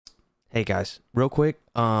Hey guys, real quick,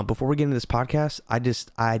 before we get into this podcast,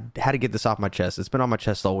 I had to get this off my chest. It's been on my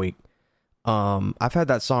chest all week. I've had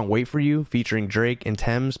that song "Wait for You" featuring Drake and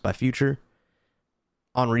Thames by Future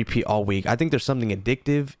on repeat all week. I think there's something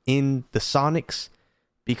addictive in the Sonics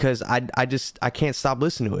because I can't stop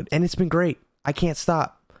listening to it, and it's been great. I can't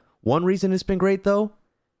stop. One reason it's been great though,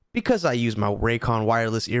 because I use my Raycon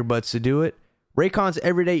wireless earbuds to do it. Raycon's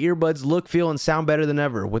everyday earbuds look, feel, and sound better than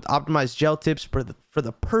ever with optimized gel tips for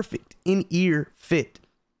the perfect in-ear fit.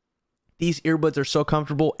 These earbuds are so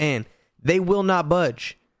comfortable and they will not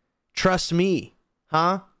budge. Trust me,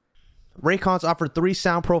 huh? Raycons offer 3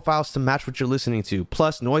 sound profiles to match what you're listening to,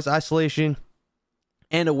 plus noise isolation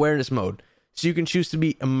and awareness mode, so you can choose to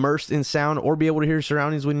be immersed in sound or be able to hear your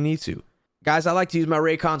surroundings when you need to. Guys, I like to use my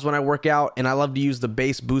Raycons when I work out, and I love to use the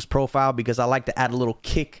bass boost profile because I like to add a little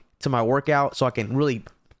kick to my workout so I can really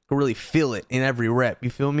feel it in every rep.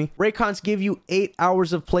 You feel me? Raycons give you 8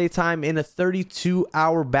 hours of playtime and a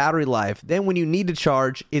 32-hour battery life. Then when you need to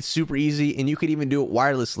charge, it's super easy, and you could even do it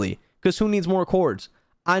wirelessly because who needs more cords?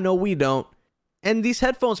 I know we don't. And these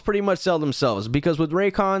headphones pretty much sell themselves because with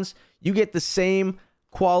Raycons, you get the same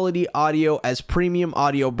quality audio as premium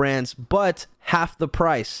audio brands, but half the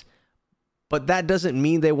price. But that doesn't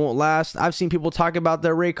mean they won't last. I've seen people talk about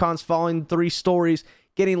their Raycons falling 3 stories,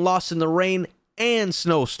 getting lost in the rain and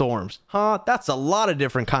snowstorms. That's a lot of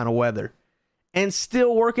different kind of weather. And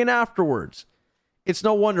still working afterwards. It's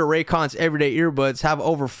no wonder Raycon's everyday earbuds have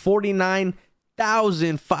over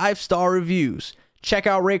 49,000 5-star reviews. Check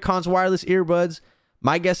out Raycon's wireless earbuds.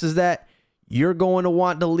 My guess is that you're going to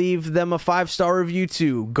want to leave them a 5-star review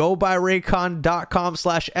too. Go buy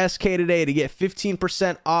Raycon.com/SK today to get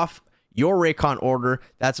 15% off your Raycon order.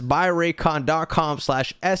 That's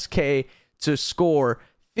buyraycon.com/SK to score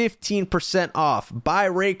 15% off.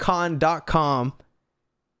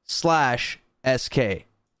 Buyraycon.com/SK.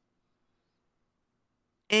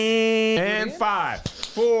 And 5,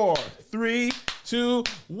 4, 3, 2.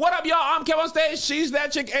 What up, y'all? I'm Kev on stage. She's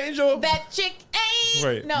that chick Angel. That chick ain't.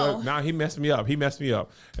 Wait, no. Now he messed me up.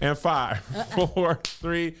 And 5, 4,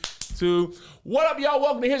 3, 2. What up, y'all?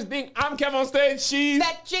 Welcome to Here's the Thing. I'm Kev on stage. She's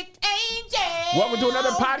that chick Angel. Welcome to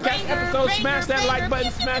another podcast episode. Smash that like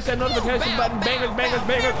button. Smash that notification button. Bangers, bangers,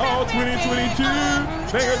 bangers. All 2022.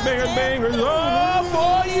 Bangers, bangers, bangers. All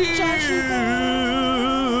for you.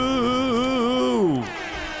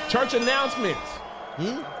 Church announcements.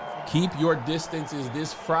 Keep your distances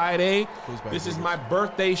this Friday. This is my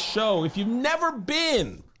birthday show. If you've never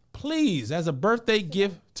been, please, as a birthday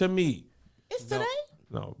gift to me. It's today?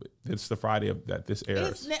 No, it's the Friday that this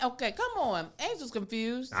airs. Okay, come on. Angel's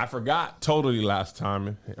confused. I forgot totally last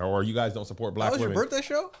time. Or you guys don't support black women. That was your birthday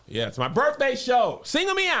show? Yeah, it's my birthday show.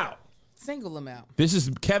 Single me out. Single them out. This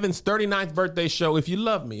is Kevin's 39th birthday show. If you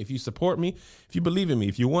love me, if you support me, if you believe in me,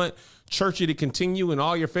 if you want Churchy to continue in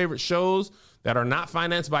all your favorite shows that are not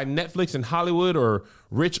financed by Netflix and Hollywood or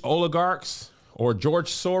rich oligarchs or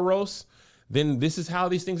George Soros, then this is how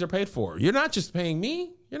these things are paid for. You're not just paying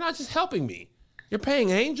me. You're not just helping me. You're paying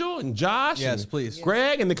Angel and Josh and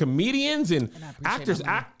Greg and the comedians and actors,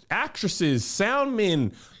 actresses,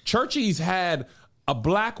 soundmen. Churchy's had a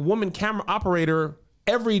black woman camera operator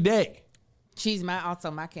every day. She's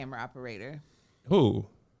also my camera operator. Who?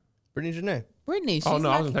 Brittany Janae. Brittany. Oh no,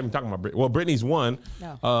 I wasn't even talking about Brittany. Well, Brittany's one.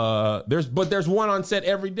 No. There's one on set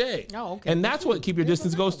every day. Oh, okay. And that's what Keep Your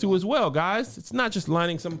Distance goes to as well, guys. It's not just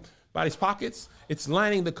lining somebody's pockets. It's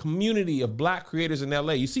lining the community of black creators in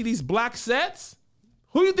LA. You see these black sets?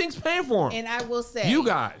 Who do you think's paying for them? And I will say, you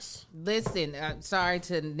guys. Listen, sorry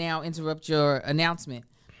to now interrupt your announcement.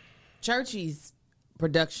 Churchy's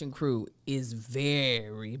production crew is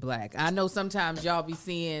very black. I know sometimes y'all be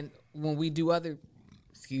seeing when we do other,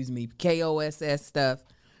 KOSS stuff,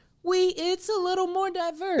 it's a little more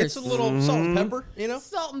diverse. It's a little salt and pepper, you know?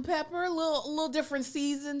 Salt and pepper, a little different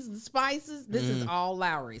seasons and spices. This is all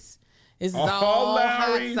Lowry's. This is all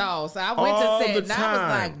hot sauce. I went to set and I was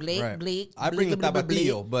like, bleak. I bring the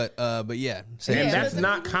tapatio, but yeah. And that's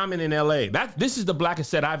not common in LA. This is the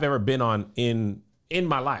blackest set I've ever been on in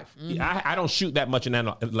my life. I don't shoot that much in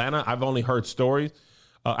Atlanta. I've only heard stories.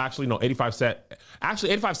 85 set.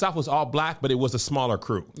 Actually, 85 South was all black, but it was a smaller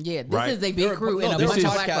crew. Yeah, this is a big crew in a bunch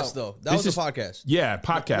of black folk. Though. That was a podcast. Yeah,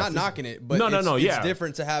 podcast. Not knocking it, but it's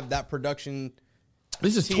different to have that production.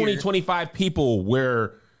 This is 25 people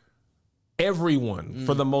where everyone,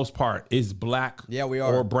 for the most part, is black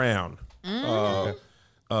or brown.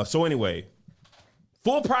 So anyway,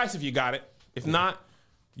 full price if you got it. If not,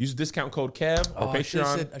 use discount code KEV or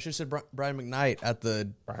Patreon. I should have said Brian McKnight at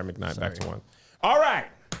the... Brian McKnight, back to one. All right.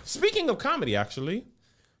 Speaking of comedy, actually,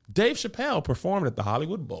 Dave Chappelle performed at the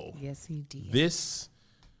Hollywood Bowl. Yes, he did. This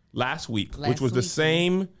last week, which was the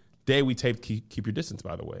same day we taped Keep Your Distance,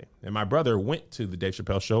 by the way. And my brother went to the Dave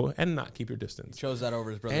Chappelle show and not Keep Your Distance. He chose that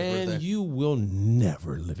over his brother's birthday. And you will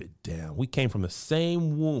never live it down. We came from the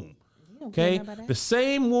same womb. Okay? The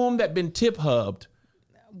same womb that been tip hubbed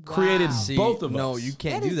created both of us. No, you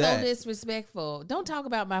can't do that. That is so disrespectful. Don't talk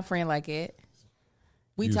about my friend like that.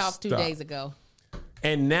 We talked 2 days ago.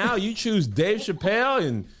 And now you choose Dave Chappelle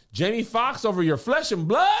and Jamie Foxx over your flesh and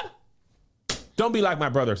blood? Don't be like my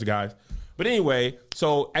brothers, guys. But anyway,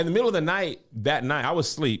 so in the middle of the night, that night, I was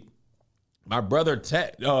asleep. My brother,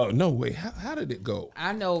 no, wait, how did it go?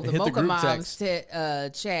 I know the Mocha Moms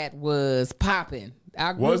chat was popping.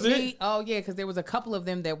 Was it? Oh, yeah, because there was a couple of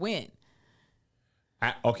them that went.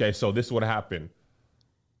 Okay, so this is what happened.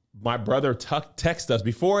 My brother texted us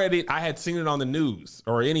before I had seen it on the news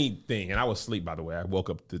or anything, and I was asleep, by the way. I woke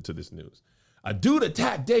up to this news. A dude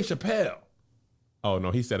attacked Dave Chappelle. Oh,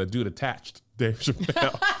 no, he said a dude attached Dave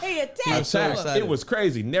Chappelle. He attacked him. It was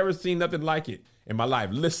crazy. Never seen nothing like it in my life.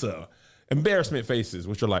 Lissa, embarrassment faces,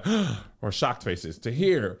 which are like, or shocked faces. To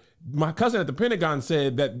hear, my cousin at the Pentagon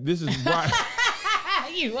said that this is why.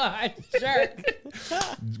 You are a jerk.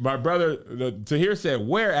 My brother, Tahir said,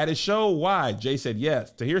 where? At his show? Why? Jay said,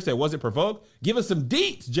 yes. Tahir said, was it provoked? Give us some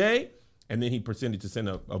deets, Jay. And then he pretended to send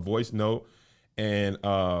a voice note. And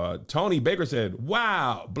Tony Baker said,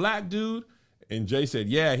 wow, black dude. And Jay said,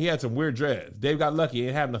 yeah, he had some weird dreads. Dave got lucky. He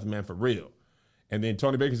didn't have nothing, man, for real. And then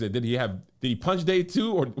Tony Baker said, did he punch Dave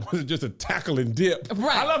too, or was it just a tackle and dip?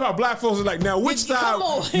 Right. I love how black folks are like, now which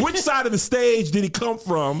side of the stage did he come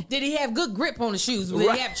from? Did he have good grip on the shoes? Did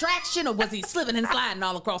he have traction, or was he slipping and sliding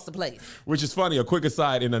all across the place? Which is funny. A quick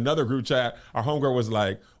aside, in another group chat, our homegirl was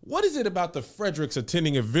like, what is it about the Fredericks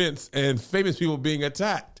attending events and famous people being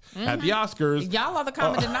attacked at the Oscars? Y'all are the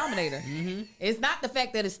common denominator. It's not the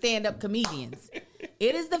fact that it's stand-up comedians.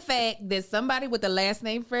 It is the fact that somebody with the last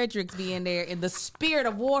name Fredericks be in there in the spirit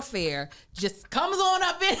of warfare just comes on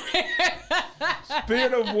up in there.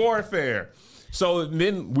 Spirit of warfare. So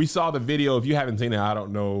then we saw the video. If you haven't seen it, I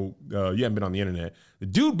don't know. You haven't been on the internet. The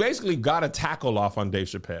dude basically got a tackle off on Dave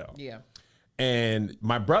Chappelle. Yeah. And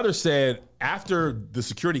my brother said after the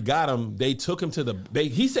security got him, they took him to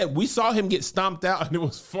he said, we saw him get stomped out. And it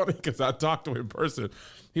was funny because I talked to him in person.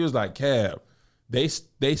 He was like, Kev, they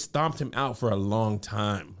stomped him out for a long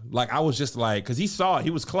time. Like, I was just like, because he saw it,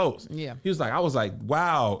 he was close. Yeah. He was like, I was like,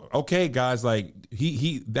 wow, okay, guys, like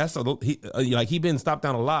he been stomped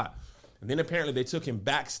down a lot. And then apparently they took him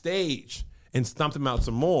backstage and stomped him out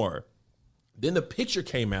some more. Then the picture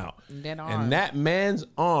came out. And that man's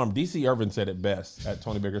arm, DC Irvin said it best at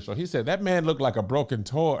Tony Baker's show. He said that man looked like a broken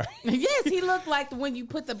toy. Yes, he looked like when you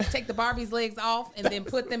take the Barbie's legs off and then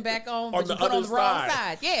put them back on, but you put on the wrong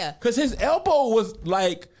side. Yeah. Because his elbow was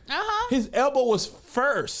like, his elbow was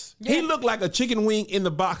first. Yeah. He looked like a chicken wing in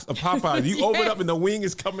the box of Popeye. You open up and the wing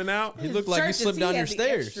is coming out. He looked like he slipped down your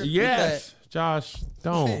stairs. Yes. Josh,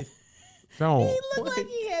 don't. Don't. He looked like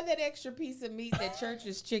he had that extra piece of meat that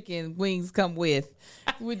Church's chicken wings come with.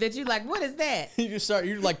 That you like, what is that?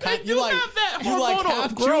 You're like half chew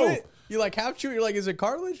it. You like half chew it. You're like, is it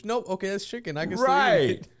cartilage? Nope. Okay, that's chicken. I can still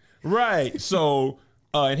eat it. Right. So,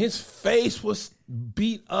 and his face was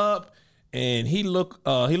beat up, and he looked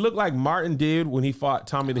like Martin did when he fought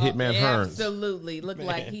Tommy the Hitman Hearns. Absolutely, looked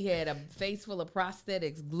like he had a face full of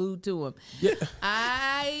prosthetics glued to him. Yeah.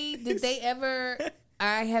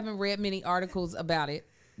 I haven't read many articles about it.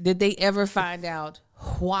 Did they ever find out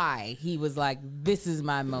why he was like, this is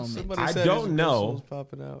my moment? I don't know.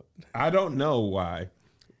 Popping out. I don't know why.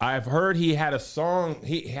 I've heard he had a song.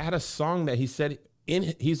 He had a song that he said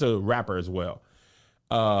he's a rapper as well.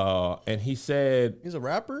 And he said. He's a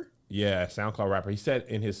rapper? Yeah, SoundCloud rapper. He said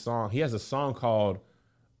in his song, he has a song called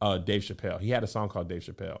Dave Chappelle. He had a song called Dave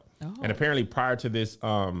Chappelle. Oh. And apparently prior to this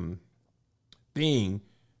thing,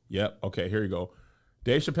 yep, okay, here you go.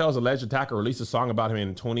 Dave Chappelle's alleged attacker released a song about him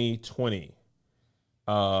in 2020.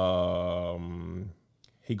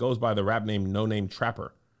 He goes by the rap name No Name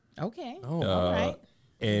Trapper. Okay. All right.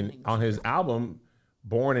 And on his album,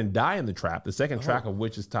 Born and Die in the Trap, the second track of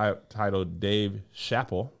which is titled Dave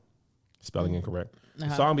Chappelle, spelling incorrect. The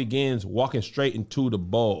song begins walking straight into the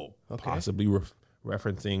bowl, possibly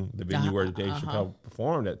referencing the venue where Dave Chappelle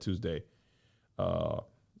performed at Tuesday. But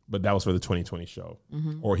that was for the 2020 show.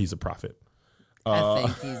 Or he's a prophet. I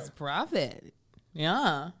think he's a prophet.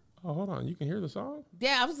 Yeah. Oh, hold on. You can hear the song?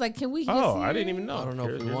 Yeah, I was like, can we hear I didn't even know. I don't know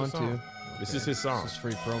if we want to. This is his song. This is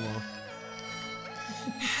free promo.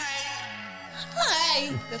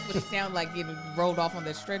 Hey! That's what he sounded like getting rolled off on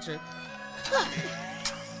that stretcher.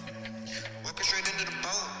 Walking straight into the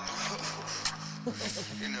boat.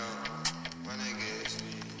 You know, my nigga is.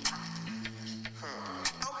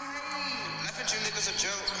 niggas a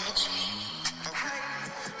joke. Okay.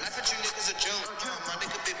 Laugh at you niggas a joke. My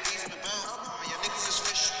nigga big bees in the bone. Your niggas is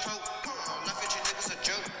fish poke. Laugh at you niggas a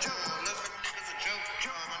joke. Laugh at niggas a joke.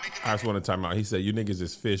 My nigga I just want to time out. He said, you niggas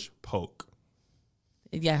is fish poke.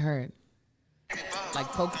 Yeah, I heard. Like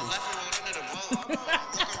pokey.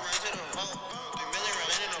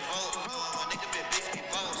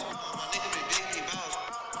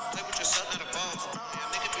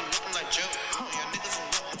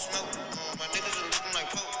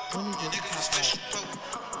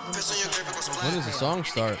 When does the song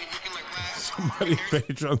start? Somebody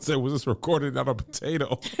Patreon said, was this recorded on a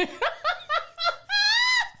potato?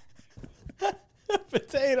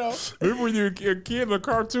 Potato. Remember when you were a kid, the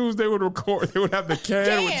cartoons, they would record, they would have the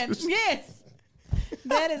can. with the- Yes.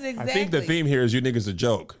 That is exactly. I think the theme here is you niggas a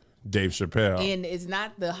joke. Dave Chappelle. And it's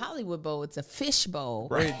not the Hollywood Bowl, it's a fish bowl.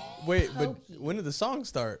 Wait, but when did the song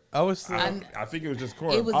start? I was I think it was just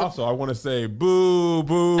chorus. It was Also, I want to say boo,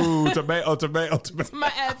 boo, tomato, tomato,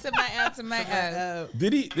 tomato. Tomato.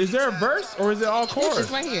 Did he? Is there a verse or is it all This chorus?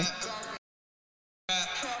 is right here.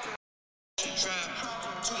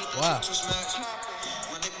 Wow.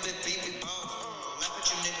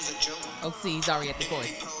 Oh, see, he's already at the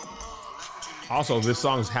chorus. Also, this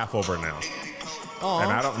song's half over now.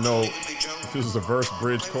 And I don't know if this is a verse,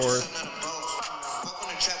 bridge, chorus.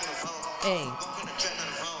 Hey.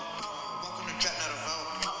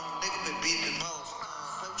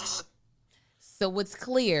 So what's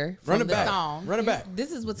clear from Run it the back. song? Run it back.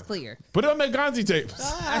 This is what's clear. Put it on McGonzi tapes.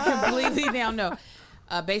 I completely now know.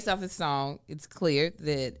 Based off this song, it's clear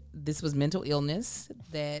that this was mental illness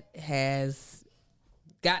that has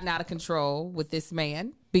gotten out of control with this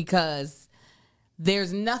man, because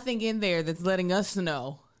there's nothing in there that's letting us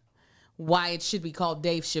know why it should be called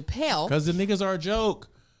Dave Chappelle. Because the niggas are a joke.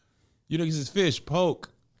 You niggas is fish, poke.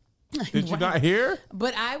 Did you not hear?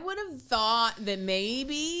 But I would have thought that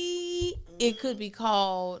maybe it could be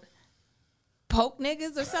called Poke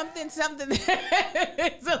Niggas or something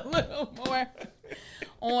that is a little more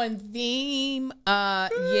on theme.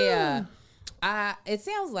 Yeah. It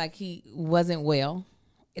sounds like he wasn't well.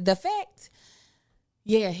 The fact,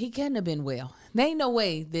 yeah, he couldn't have been well. There ain't no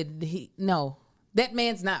way that that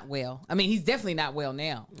man's not well. I mean, he's definitely not well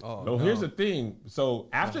now. No, here's the thing. So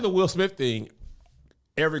after the Will Smith thing,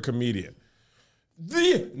 every comedian,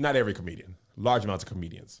 not every comedian, large amounts of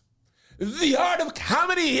comedians, the art of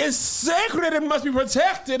comedy is sacred and must be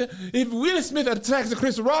protected. If Will Smith attacks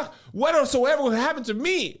Chris Rock, whatsoever will happen to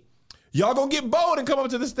me, y'all gonna get bold and come up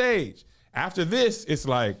to the stage. After this, it's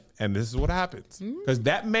like, and this is what happens. Because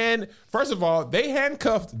that man, first of all, they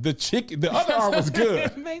handcuffed the chicken. The other arm was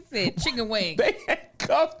good. They said chicken wing. They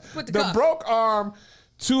handcuffed Put the the cuff. broke arm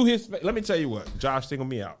to his face. Let me tell you what. Josh, single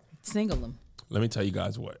me out. Single them. Let me tell you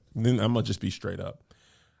guys what. Then I'm going to just be straight up.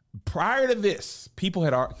 Prior to this,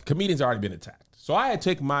 comedians had already been attacked. So I had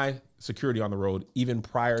taken my security on the road even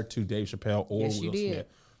prior to Dave Chappelle or Yes, you Will did. Smith.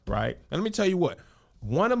 Right? And let me tell you what.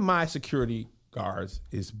 One of my security guards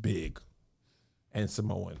is big and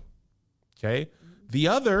Samoan. Okay? The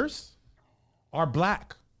others are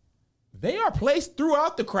black. They are placed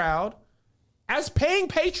throughout the crowd as paying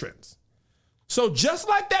patrons. So just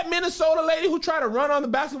like that Minnesota lady who tried to run on the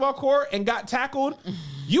basketball court and got tackled,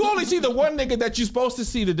 you only see the one nigga that you're supposed to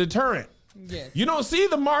see, the deterrent. Yes. You don't see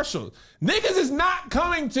the marshals. Niggas is not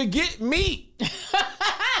coming to get me.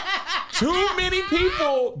 Too many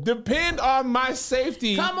people depend on my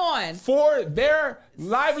safety. Come on. For their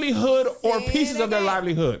livelihood or Say it pieces of their again.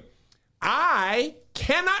 livelihood. I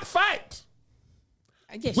cannot fight.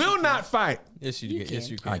 Yes, Will you can. not fight. Yes, you can. Yes,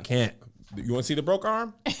 you can. I can't. You want to see the broke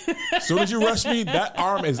arm? As soon as you rush me, that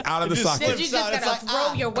arm is out of the just socket. Then you just It's gotta like,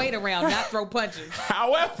 throw your weight around, not throw punches.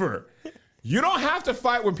 However, you don't have to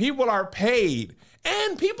fight when people are paid.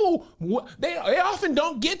 And people, they often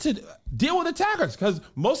don't get to deal with attackers because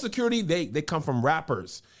most security, they come from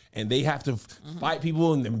rappers and they have to fight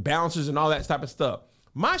people and bouncers and all that type of stuff.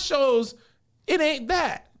 My shows, it ain't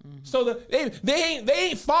that. So they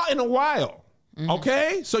ain't fought in a while.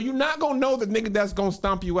 Okay? So you're not going to know the nigga that's going to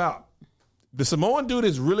stomp you out. The Samoan dude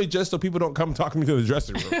is really just so people don't come talk to me to the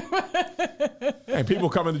dressing room. And people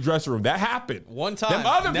come in the dressing room. That happened. One time, Them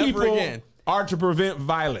other never people again. are to prevent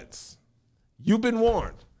violence. You've been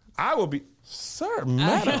warned. I will be, sir,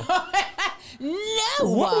 madam. No.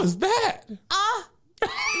 What was that?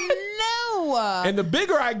 No. And the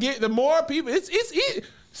bigger I get, the more people. It's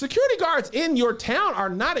security guards in your town are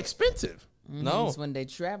not expensive. No. It's when they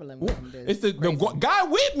traveling with them. It's the guy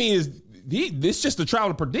with me is it's just the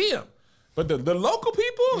travel per diem. But the local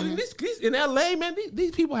people these in LA, man,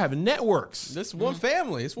 these people have networks. This is one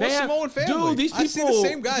family. It's one They have- Samoan family. dude, these I see the people-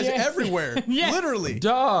 same guys Yes. everywhere. Yes. Literally.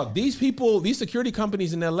 Dog, these people, these security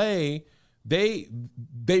companies in LA, they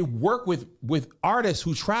work with artists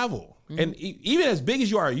who travel. And even as big as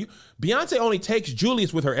you are, Beyonce only takes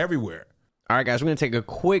Julius with her everywhere. All right, guys, we're going to take a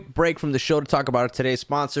quick break from the show to talk about today's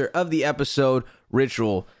sponsor of the episode,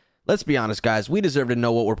 Ritual. Let's be honest, guys. We deserve to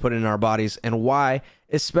know what we're putting in our bodies and why,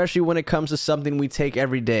 especially when it comes to something we take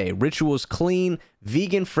every day. Ritual's clean,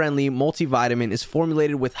 vegan-friendly multivitamin is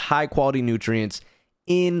formulated with high-quality nutrients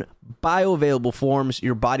in bioavailable forms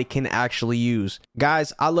your body can actually use.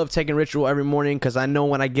 Guys, I love taking Ritual every morning because I know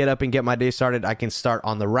when I get up and get my day started, I can start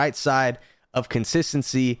on the right side of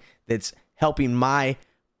consistency that's helping my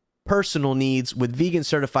personal needs with vegan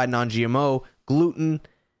certified non-GMO, gluten,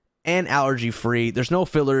 and allergy free. There's no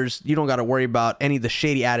fillers. You don't got to worry about any of the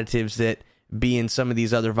shady additives that be in some of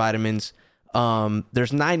these other vitamins.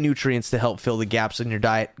 There's 9 nutrients to help fill the gaps in your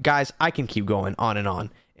diet. Guys, I can keep going on and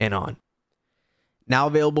on and on. Now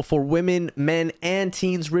available for women, men, and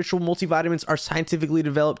teens, Ritual multivitamins are scientifically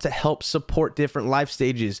developed to help support different life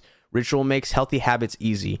stages. Ritual makes healthy habits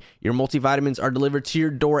easy. Your multivitamins are delivered to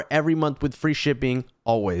your door every month with free shipping,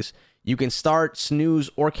 always. You can start, snooze,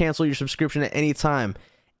 or cancel your subscription at any time.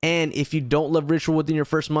 And if you don't love Ritual within your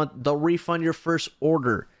first month, they'll refund your first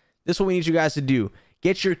order. This is what we need you guys to do.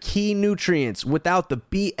 Get your key nutrients without the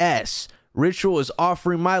BS. Ritual is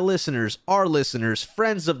offering my listeners, our listeners,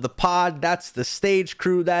 friends of the pod, that's the stage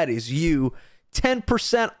crew, that is you,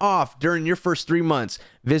 10% off during your first 3 months.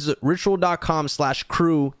 Visit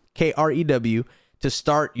ritual.com/crew, KREW, to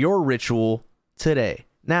start your Ritual today.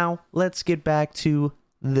 Now, let's get back to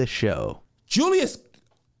the show. Julius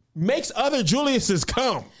makes other Juliuses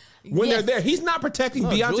come when Yes. they're there. He's not protecting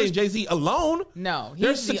Beyonce Julius- and Jay-Z alone. No,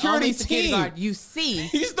 There's he's the security only security team. guard you see.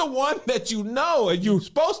 He's the one that you know and you're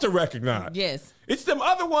supposed to recognize. Yes. It's them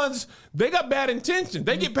other ones, they got bad intentions.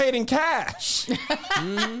 They get paid in cash.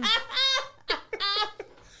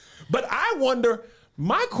 But I wonder,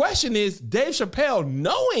 my question is, Dave Chappelle,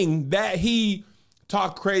 knowing that he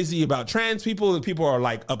talked crazy about trans people and people are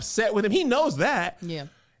like upset with him, he knows that. Yeah.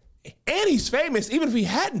 And he's famous, even if he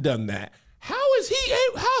hadn't done that. How is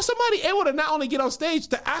somebody able to not only get on stage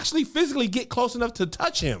to actually physically get close enough to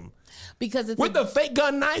touch him Because it's with the fake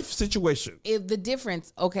gun knife situation? the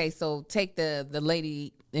difference. Okay, so take the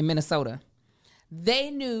lady in Minnesota. They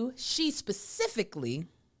knew she specifically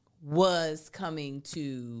was coming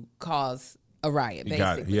to cause a riot, You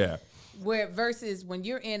got basically. it, yeah. Where versus when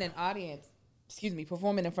you're in an audience,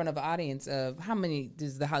 performing in front of an audience of how many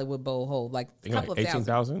does the Hollywood Bowl hold? Like a couple Like of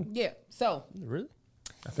thousand. 18,000? Yeah. So Really?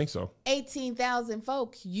 I think so. 18,000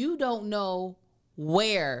 folks, you don't know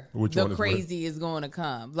where Which the one is crazy is going to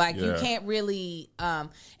come. Like you Yeah. can't really and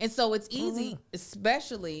so it's easy,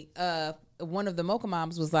 especially one of the Mocha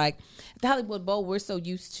moms was like, at the Hollywood Bowl, we're so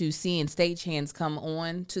used to seeing stagehands come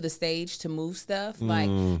on to the stage to move stuff. Like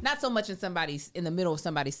not so much in the middle of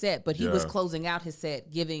somebody's set, but he was Yeah. closing out his set,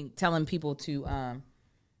 telling people to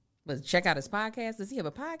check out his podcast. Does he have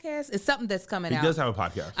a podcast? It's something that's coming He out. does have a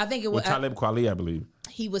podcast. I think it with was Talib Kweli, I believe.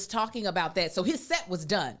 he was talking about that. So his set was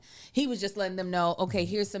done. He was just letting them know, okay,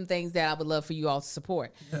 here's some things that I would love for you all to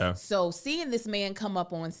support. Yeah. So seeing this man come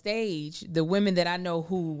up on stage, the women that I know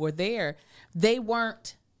who were there, they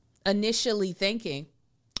weren't initially thinking,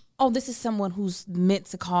 oh, this is someone who's meant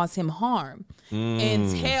to cause him harm.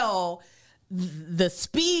 Until the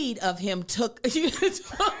speed of him took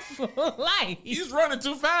flight. He's running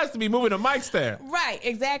too fast to be moving a mic stand. Right,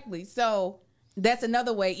 exactly. So that's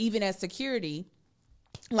another way, even as security,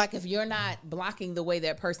 like if you're not blocking the way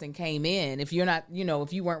that person came in, if you're not,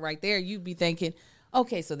 if you weren't right there, you'd be thinking,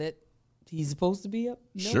 okay, so that he's supposed to be up?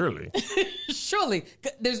 No. Surely. Surely.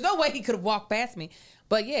 There's no way he could have walked past me.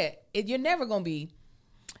 But yeah, you're never,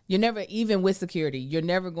 even with security, you're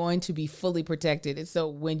never going to be fully protected. And so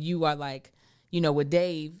when you are like, with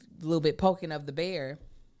Dave, a little bit poking of the bear,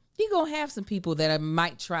 you're going to have some people that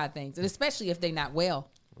might try things, and especially if they're not well.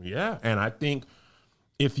 Yeah. And I think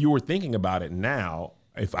if you were thinking about it now,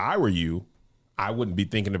 if I were you, I wouldn't be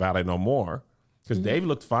thinking about it no more. Because Dave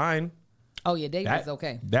looked fine. Oh, yeah, Dave was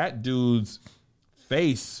okay. That dude's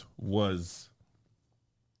face was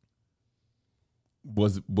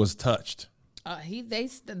touched.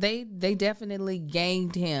 They definitely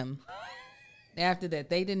gained him after that.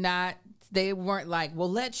 They weren't like, well,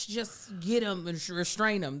 let's just get him and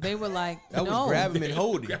restrain him. They were like, That no. was grab him and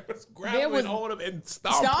hold him. Grab him and hold him and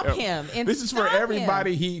stomp him and this is for stomp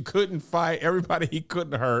everybody he couldn't fight, everybody he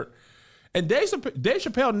couldn't hurt. And Dave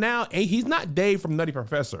Chappelle now, he's not Dave from Nutty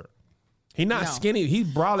Professor. He not skinny. He's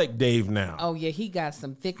brolic Dave now. Oh yeah, he got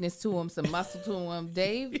some thickness to him, some muscle to him.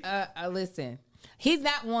 Dave, listen, he's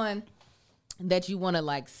not one that you want to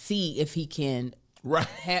like see if he can. Right.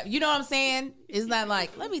 You know what I'm saying? It's not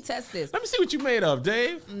like, let me test this. Let me see what you made of,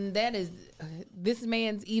 Dave. That is, this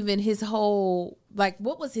man's even his whole, like,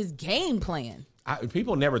 what was his game plan?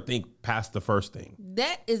 People never think past the first thing.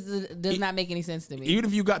 That does not make any sense to me. Even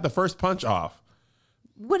if you got the first punch off,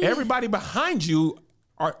 everybody behind you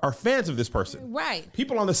are fans of this person. Right.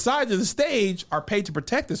 People on the sides of the stage are paid to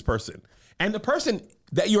protect this person. And the person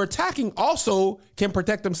that you're attacking also can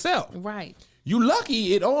protect themselves. Right. You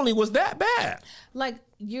lucky it only was that bad. Like,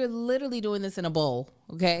 you're literally doing this in a bowl,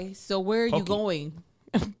 okay? So where are you going?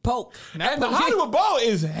 Poke. And the Hollywood Bowl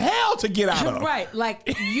is hell to get out of. Right. Like,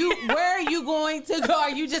 where are you going to go? Are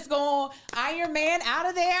you just going Iron Man out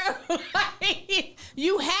of there?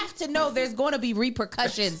 You have to know there's going to be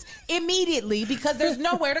repercussions immediately because there's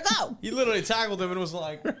nowhere to go. He literally tackled him and was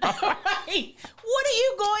like, Right. What are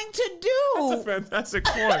you going to do? That's a fantastic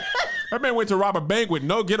point. That man went to rob a bank with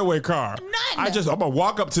no getaway car. None. I'm going to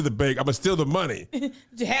walk up to the bank. I'm going to steal the money.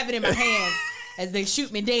 To have it in my hands as they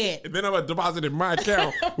shoot me dead. And then I'm going to deposit it in my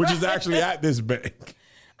account, which is actually at this bank.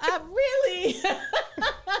 Really?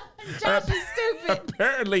 Josh is stupid.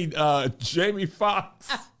 Apparently, Jamie Foxx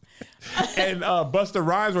and Busta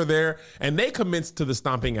Rhymes were there, and they commenced to the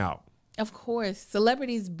stomping out. Of course.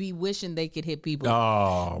 Celebrities be wishing they could hit people.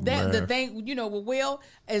 Oh, man. The thing, with Will,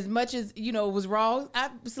 as much as, it was wrong,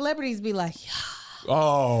 celebrities be like, yeah.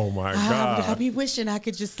 Oh, my God. I be wishing I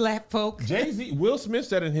could just slap folk. Jay-Z, Will Smith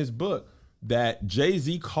said in his book that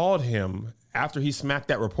Jay-Z called him after he smacked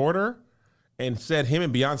that reporter and said him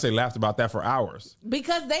and Beyonce laughed about that for hours.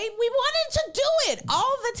 Because we wanted to do it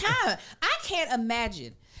all the time. I can't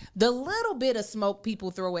imagine the little bit of smoke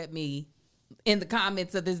people throw at me in the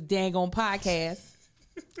comments of this dang on podcast.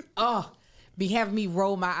 Be having me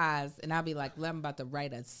roll my eyes. And I'll be like, well, I'm about to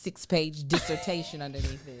write a 6-page dissertation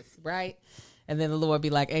underneath this, right? And then the Lord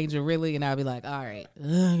be like, Angel, really? And I'll be like, all right,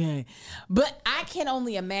 okay. But I can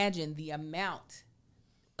only imagine the amount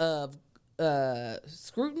of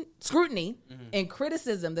scrutiny and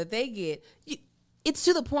criticism that they get. It's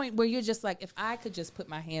to the point where you're just like, if I could just put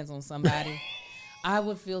my hands on somebody, I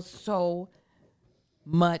would feel so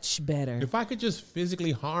much better. If I could just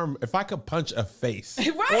physically if I could punch a face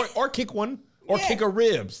Right. or kick one or kick a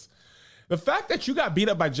ribs. The fact that you got beat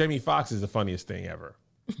up by Jamie Foxx is the funniest thing ever.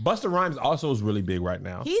 Busta Rhymes also is really big right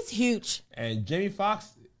now. He's huge. And Jamie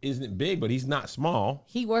Foxx isn't big, but he's not small.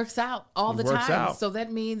 He works out all the works time. out. So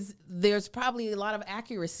that means there's probably a lot of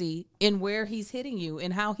accuracy in where he's hitting you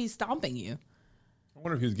and how he's stomping you. I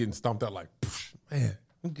wonder if he was getting stomped out like, man,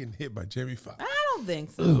 I'm getting hit by Jamie Foxx. I don't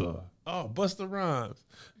think so. Ugh. Oh, Busta Rhymes.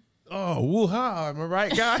 Oh, woo-ha. Am I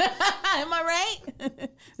right, guy? Am I right?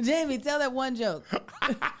 Jamie, tell that one joke.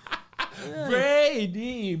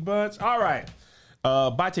 Brady Bunch. All right.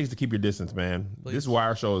 Buy tickets to keep your distance, man. Please. This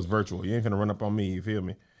wire show is virtual. You ain't gonna run up on me. You feel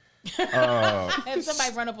me? If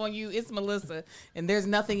somebody run up on you, it's Melissa, and there's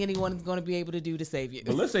nothing anyone's going to be able to do to save you.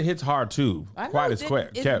 Melissa hits hard too. Quite as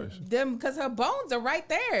quick. Them because her bones are right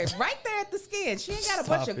there at the skin. She ain't got a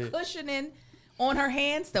bunch of cushioning on her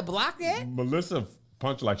hands to block it. Melissa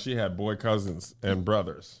punched like she had boy cousins and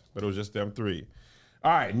brothers, but it was just them three.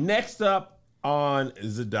 All right, next up on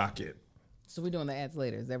the docket. So we're doing the ads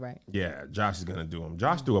later, is that right? Yeah, Josh is gonna do them.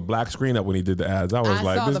 Josh threw a black screen up when he did the ads. I was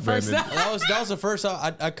like, saw this the first man. that was the first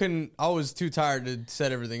time. I couldn't. I was too tired to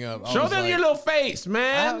set everything up. Show them your little face,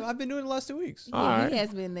 man. I've been doing it the last 2 weeks. All right. He has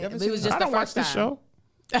been there. haven't But it was seen just I the don't first watch this time.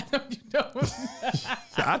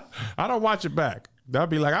 show. I don't watch it back. I'll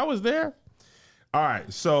be like, I was there. All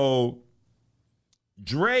right, so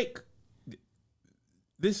Drake.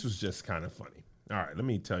 This was just kind of funny. All right, let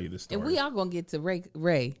me tell you this story. And we are going to get to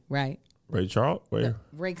Ray, right? Ray Charles? Where?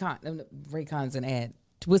 Raycon's an ad.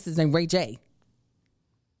 What's his name? Ray J.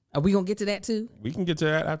 Are we going to get to that too? We can get to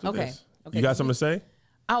that after Okay. this. Okay. You got something to say?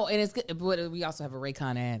 Oh, and it's good. But we also have a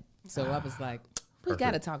Raycon ad. So I was like, we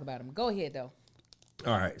got to talk about him. Go ahead, though.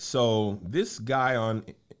 All right. So this guy on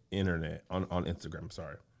internet, on Instagram,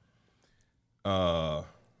 sorry.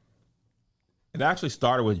 It actually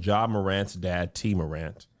started with Ja Morant's dad, T.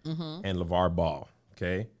 Morant, and LeVar Ball.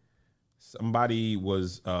 Okay. Somebody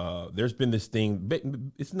was, there's been this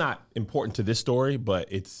thing, it's not important to this story, but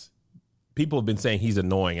people have been saying he's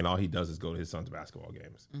annoying and all he does is go to his son's basketball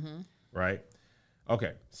games. Right?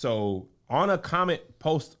 Okay. So on a comment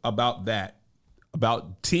post about that,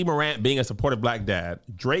 about T. Morant being a supportive black dad,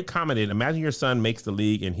 Drake commented, imagine your son makes the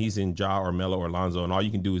league and he's in Ja or Melo or Lonzo and all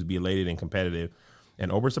you can do is be elated and competitive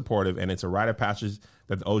and over supportive and it's a rite of passage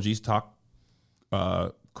that the OGs talk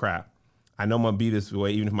crap. I know I'm going to be this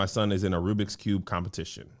way even if my son is in a Rubik's Cube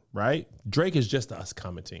competition, right? Drake is just us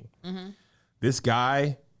commenting. This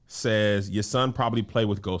guy says, your son probably played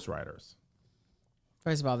with ghostwriters.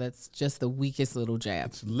 First of all, that's just the weakest little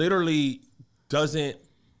jab. Literally doesn't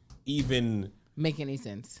even Make any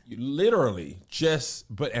sense. literally just,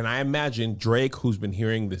 but, and I imagine Drake, who's been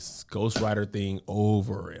hearing this ghostwriter thing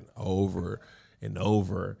over and over and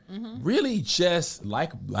over, really just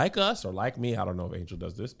like us or like me. I don't know if Angel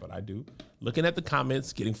does this, but I do. Looking at the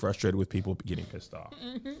comments, getting frustrated with people, getting pissed off.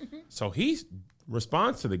 So he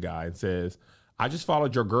responds to the guy and says, I just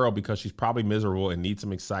followed your girl because she's probably miserable and needs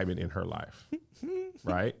some excitement in her life.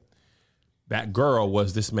 Right? That girl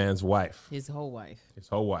was this man's wife. His whole wife. His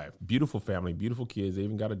whole wife. Beautiful family, beautiful kids. They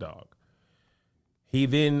even got a dog. He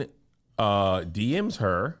then DMs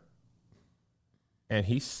her and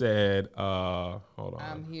he said, hold on.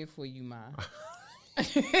 I'm here for you, Ma.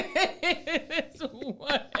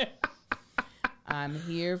 I'm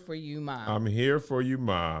here for you, Ma. I'm here for you,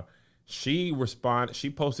 Ma. She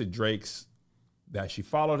posted Drake's that she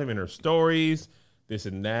followed him in her stories, this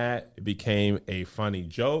and that. It became a funny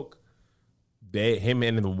joke. Him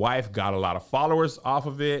and the wife got a lot of followers off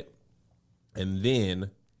of it. And then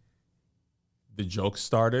the joke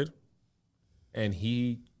started and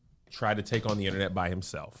he tried to take on the internet by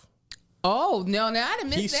himself. Oh, no, I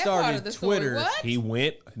didn't miss He that part started of the Twitter. story. What? He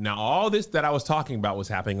went, now all this that I was talking about was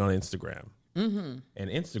happening on Instagram. And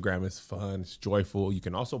Instagram is fun, it's joyful. You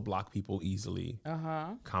can also block people easily.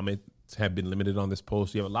 Comments have been limited on this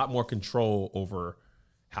post. You have a lot more control over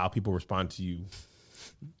how people respond to you.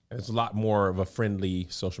 And it's a lot more of a friendly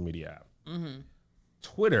social media app.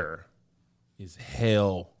 Twitter is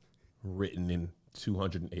hell written in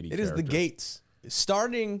 280 It characters. is the gates.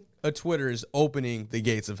 Starting a Twitter is opening the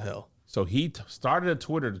gates of hell. So he started a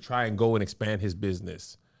Twitter to try and go and expand his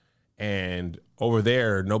business. And over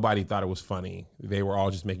there, nobody thought it was funny. They were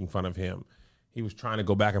all just making fun of him. He was trying to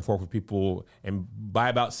go back and forth with people. And by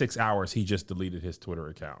about 6 hours, he just deleted his Twitter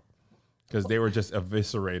account because they were just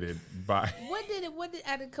eviscerated by. What did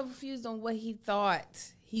I got confused on what he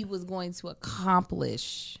thought he was going to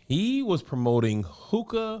accomplish. He was promoting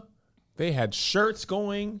hookah. They had shirts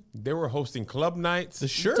going. They were hosting club nights. The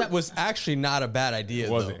shirt was actually not a bad idea,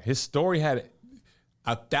 It wasn't. though. His story had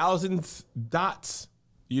 1,000 dots.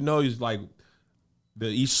 You know, he's like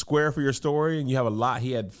each square for your story, and you have a lot.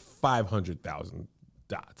 He had 500,000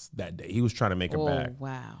 dots that day. He was trying to make a bag.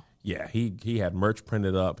 Wow. Yeah, he had merch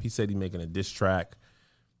printed up. He said he's making a diss track,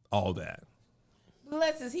 all that.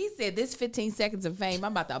 Lessons, he said this 15 seconds of fame,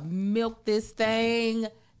 I'm about to milk this thing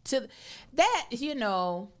to that,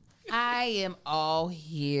 I am all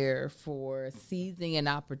here for seizing an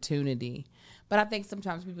opportunity. But I think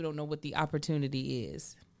sometimes people don't know what the opportunity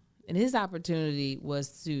is. And his opportunity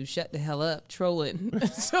was to shut the hell up trolling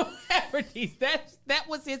celebrities. That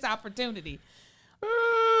was his opportunity.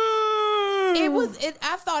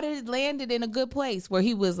 I thought it landed in a good place where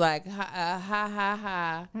he was like,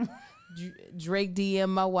 ha. Drake DM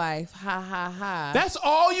my wife. Ha, ha, ha. That's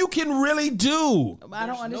all you can really do. I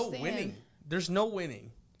don't There's understand. no winning. There's no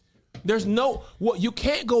winning. There's you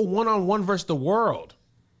can't go one-on-one versus the world.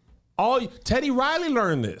 Teddy Riley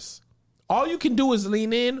learned this. All you can do is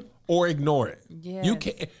lean in or ignore it. Yes. You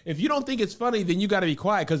can't, if you don't think it's funny, then you got to be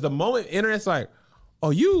quiet. Because the moment internet's like, oh,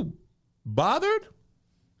 you bothered?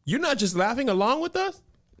 You're not just laughing along with us?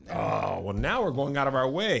 Oh, well, now we're going out of our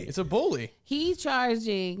way. It's a bully. He's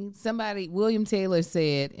charging William Taylor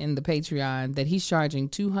said in the Patreon that he's charging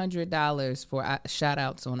 $200 for shout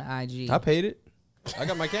outs on IG. I paid it. I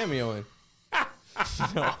got my cameo in.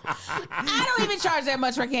 I don't even charge that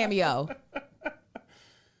much for Cameo.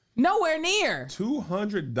 Nowhere near.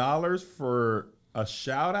 $200 for a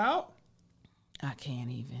shout out? I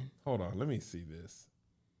can't even. Hold on, let me see this.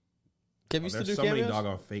 Kev used to There's do so many cameos?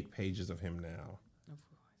 doggone fake pages of him now.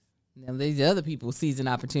 Now these other people seizing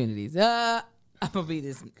opportunities. I'm gonna be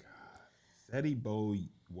this. Seti Bo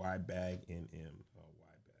Y Bag NM. Oh,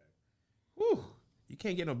 Y Bag. Whew. You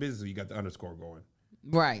can't get no business if you got the underscore going.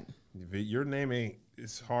 Right. If your name ain't,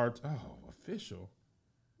 it's hard. Official.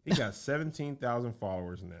 He got 17,000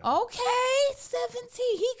 followers now. Okay,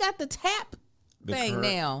 17. He got the tap The thing current-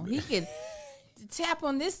 now. He can tap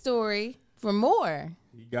on this story for more.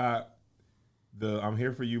 He got the I'm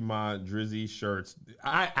Here For You, My Drizzy shirts.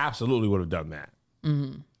 I absolutely would have done that.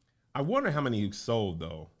 Mm-hmm. I wonder how many you sold,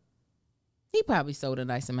 though. He probably sold a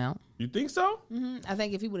nice amount. You think so? I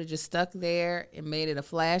think if he would have just stuck there and made it a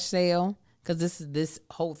flash sale, because this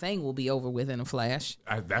whole thing will be over with in a flash.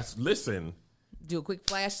 Listen. Do a quick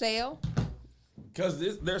flash sale.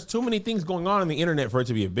 Because there's too many things going on the internet for it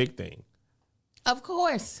to be a big thing. Of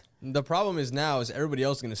course. The problem is now is everybody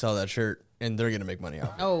else going to sell that shirt. and they're gonna make money off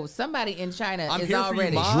it. Oh, somebody in China I'm is here for you,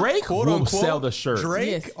 already. Ma. Drake Quote, will unquote, sell the shirt.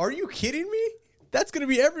 Drake, Yes. are you kidding me? That's gonna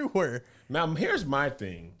be everywhere. Now, here's my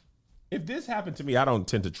thing. If this happened to me, I don't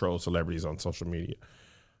tend to troll celebrities on social media.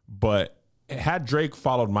 But had Drake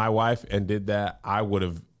followed my wife and did that, I would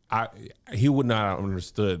have. He would not have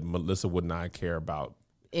understood. Melissa would not care about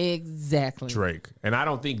Exactly. Drake, and I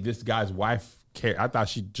don't think this guy's wife cared. I thought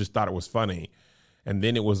she just thought it was funny, and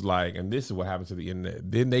then it was like, and this is what happened to the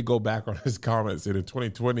internet. Then they go back on his comments, and in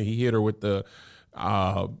 2020, he hit her with the.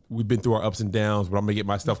 We've been through our ups and downs, but I'm gonna get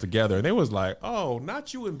my stuff together. And they was like, "Oh,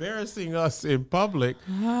 not you embarrassing us in public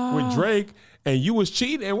with Drake, and you was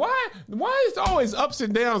cheating. And why is it always ups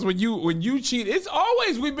and downs when you cheat? It's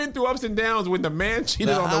always we've been through ups and downs when the man cheated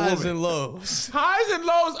The on the highs woman. and lows. Highs and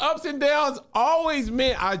lows, ups and downs always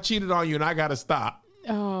meant I cheated on you and I gotta stop.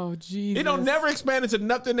 Oh, Jesus. It don't never expand into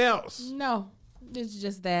nothing else. No, it's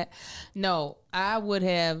just that. No, I would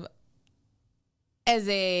have, as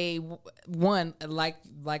a one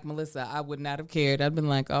like Melissa, I would not have cared. I'd been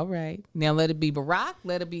like, all right, now let it be Barack,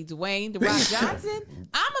 let it be Dwayne, The Rock Johnson.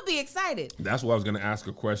 I'm gonna be excited. That's why I was gonna ask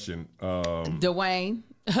a question. Dwayne,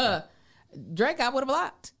 Drake, I would have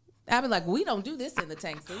blocked. I'd be like, we don't do this in the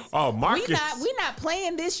Tanks. Oh, Marcus. We not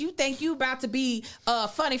playing this. You think you about to be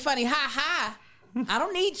funny, ha ha. I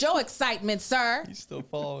don't need your excitement, sir. He's still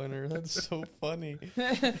following her. That's so funny.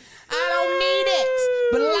 I don't need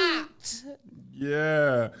it. Blocked.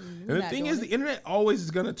 Yeah. And the not thing doing is, the internet always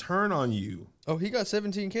is gonna turn on you. Oh, he got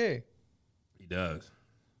 17K. He does.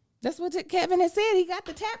 That's what Kevin has said. He got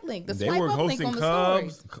the tap link, the They swipe were up link hosting on the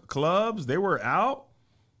stories. clubs. They were out.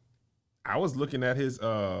 I was looking at his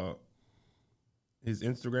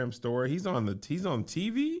Instagram story. He's on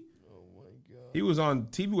TV. Oh my god. He was on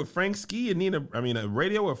TV with Frank Ski and a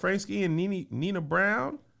radio with Frank Ski and Nina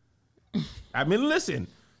Brown. I mean, listen,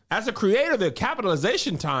 as a creator, the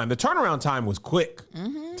capitalization time, the turnaround time was quick.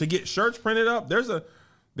 To get shirts printed up.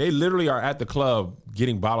 They literally are at the club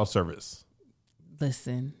getting bottle service.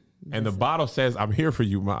 Listen. And the bottle says, "I'm here for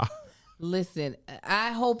you, Ma." Listen,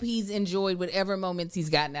 I hope he's enjoyed whatever moments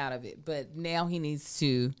he's gotten out of it, but now he needs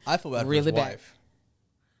to. I feel bad for really his bad. wife.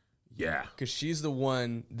 Yeah. Because she's the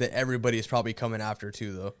one that everybody is probably coming after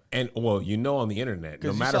too, though. And well, on the internet, no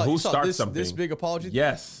 'Cause matter who starts this, something, this big apology.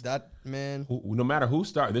 yes, That man. no matter who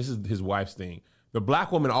starts, this is his wife's thing. The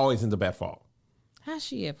black woman always ends up at fault How's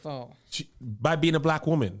she at fault? by being a black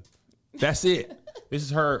woman. That's it. This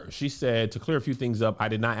is her. She said, to clear a few things up, I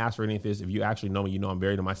did not ask for any of this. If you actually know me, you know I'm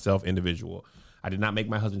very to myself individual. I did not make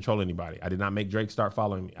my husband troll anybody. I did not make Drake start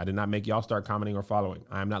following me. I did not make y'all start commenting or following.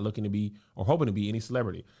 I am not looking to be or hoping to be any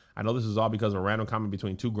celebrity. I know this is all because of a random comment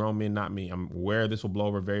between two grown men, not me. I'm aware this will blow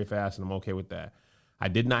over very fast, and I'm okay with that. I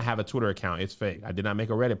did not have a Twitter account. It's fake. I did not make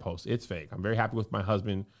a Reddit post. It's fake. I'm very happy with my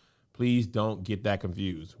husband. Please don't get that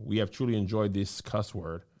confused. We have truly enjoyed this cuss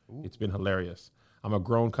word. It's been hilarious. I'm a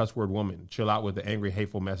grown cuss word woman. Chill out with the angry,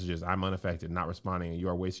 hateful messages. I'm unaffected, not responding, and you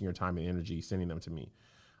are wasting your time and energy sending them to me.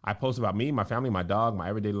 I post about me, my family, my dog, my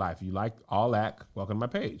everyday life. If you like all that, welcome to my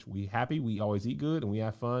page. We happy, we always eat good, and we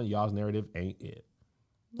have fun. Y'all's narrative ain't it.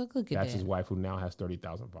 Look at That's that. his wife, who now has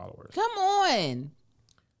 30,000 followers. Come on.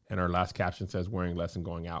 And her last caption says, wearing less and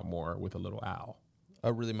going out more with a little owl. I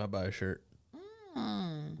really might buy a shirt.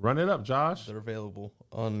 Run it up, Josh. They're available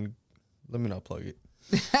on. Let me not plug it.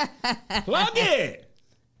 Plug it.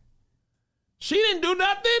 She didn't do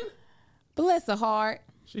nothing. Bless her heart.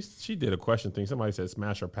 She did a question thing. Somebody said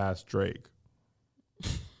smash or pass Drake.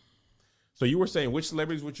 So you were saying which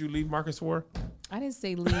celebrities would you leave Marcus for? I didn't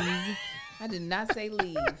say leave. I did not say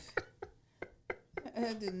leave.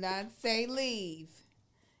 I did not say leave.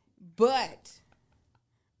 But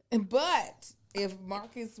if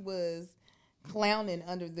Marcus was clowning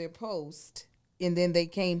under their post and then they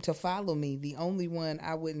came to follow me, the only one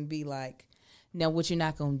I wouldn't be like, now what you're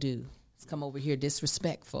not going to do is come over here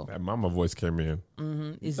disrespectful. That mama voice came in.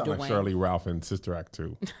 Is Sound like Dwayne. Shirley Ralph in Sister Act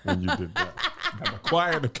 2 when you did that. The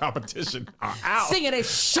choir and the competition are out. Singing they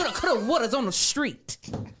shoulda, coulda, wouldas on the street.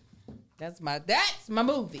 That's my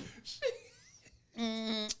movie.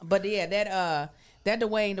 But yeah, that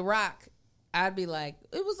Dwayne The Rock, I'd be like,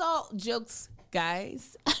 it was all jokes,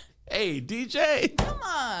 guys. Hey, DJ. Come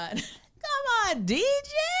on, DJ,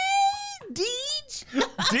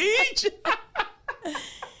 Deej.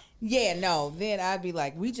 Yeah, no. Then I'd be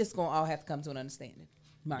like, we just gonna all have to come to an understanding.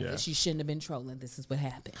 Marcus, Yeah. she shouldn't have been trolling. This is what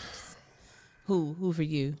happened. Who for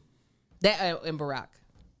you? That and Barack.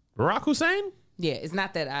 Barack Hussein? Yeah, it's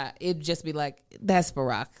not that it'd just be like, that's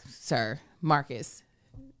Barack, sir. Marcus,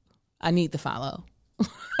 I need to follow.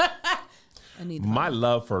 My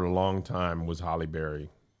love for a long time was Holly Berry.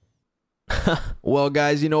 Well,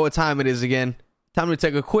 guys, you know what time it is again. Time to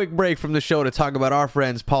take a quick break from the show to talk about our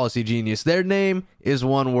friends Policy Genius. Their name is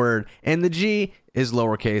one word, and the G is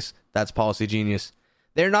lowercase. That's Policy Genius.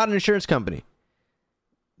 They're not an insurance company.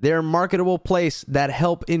 They're a marketable place that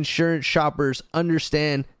help insurance shoppers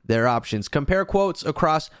understand their options, compare quotes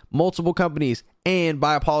across multiple companies, and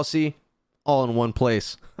buy a policy all in one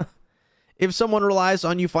place. If someone relies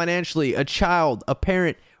on you financially, a child, a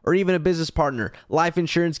parent, or even a business partner, life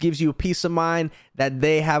insurance gives you a peace of mind that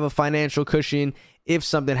they have a financial cushion if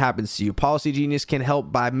something happens to you. Policy Genius can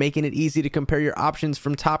help by making it easy to compare your options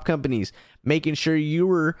from top companies, making sure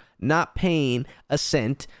you're not paying a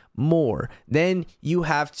cent more than you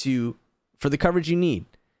have to for the coverage you need.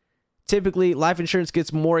 Typically, life insurance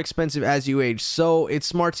gets more expensive as you age, so it's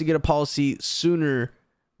smart to get a policy sooner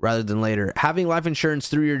rather than later. Having life insurance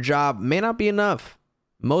through your job may not be enough.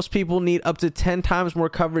 Most people need up to 10 times more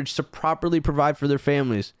coverage to properly provide for their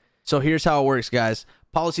families. So here's how it works, guys.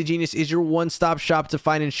 Policy Genius is your one-stop shop to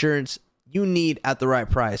find insurance you need at the right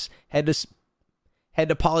price. Head to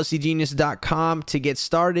policygenius.com to get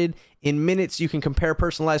started. In minutes, you can compare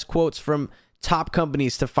personalized quotes from top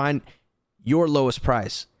companies to find your lowest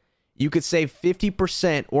price. You could save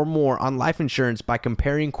 50% or more on life insurance by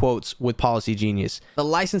comparing quotes with Policy Genius. The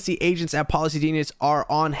licensee agents at Policy Genius are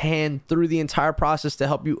on hand through the entire process to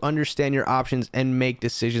help you understand your options and make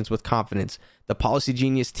decisions with confidence. The Policy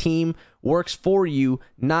Genius team works for you,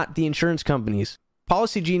 not the insurance companies.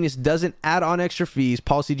 Policy Genius doesn't add on extra fees.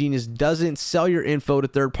 Policy Genius doesn't sell your info to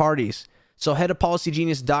third parties. So head to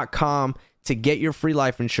policygenius.com to get your free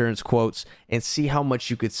life insurance quotes and see how much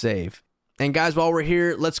you could save. And guys, while we're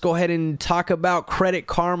here, let's go ahead and talk about Credit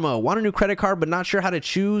Karma. Want a new credit card but not sure how to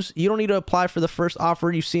choose? You don't need to apply for the first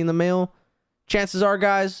offer you see in the mail. Chances are,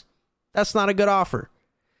 guys, that's not a good offer.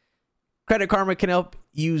 Credit Karma can help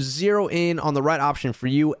you zero in on the right option for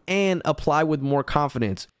you and apply with more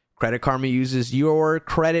confidence. Credit Karma uses your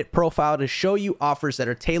credit profile to show you offers that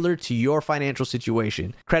are tailored to your financial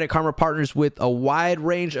situation. Credit Karma partners with a wide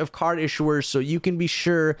range of card issuers so you can be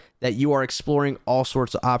sure that you are exploring all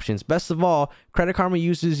sorts of options. Best of all, Credit Karma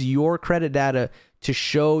uses your credit data to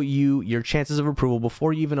show you your chances of approval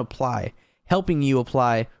before you even apply, helping you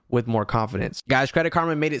apply with more confidence. Guys, Credit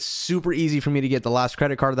Karma made it super easy for me to get the last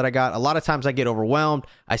credit card that I got. A lot of times I get overwhelmed.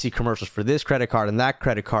 I see commercials for this credit card and that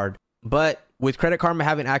credit card. But with Credit Karma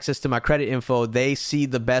having access to my credit info, they see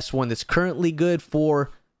the best one that's currently good for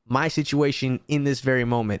my situation in this very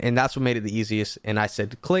moment. And that's what made it the easiest. And I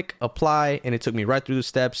said, click, apply, and it took me right through the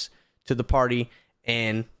steps to the party,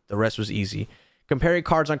 and the rest was easy. Comparing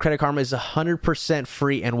cards on Credit Karma is 100%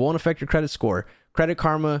 free and won't affect your credit score. Credit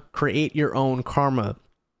Karma, create your own karma.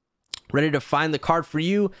 Ready to find the card for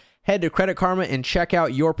you? Head to Credit Karma and check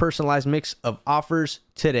out your personalized mix of offers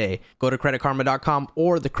today. Go to creditkarma.com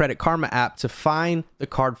or the Credit Karma app to find the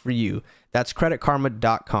card for you. That's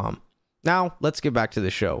creditkarma.com. Now, let's get back to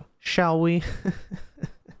the show, shall we?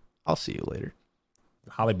 I'll see you later.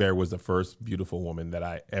 Halle Berry was the first beautiful woman that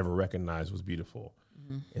I ever recognized was beautiful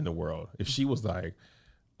in the world. If she was like,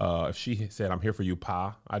 if she said, "I'm here for you,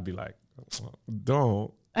 Pa," I'd be like,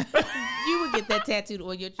 "Don't." You would get that tattooed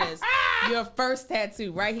on your chest. Your first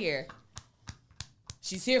tattoo right here.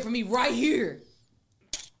 She's here for me right here.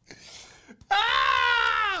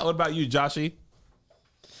 What about you, Joshy?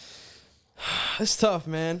 It's tough,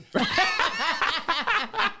 man.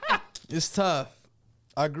 It's tough.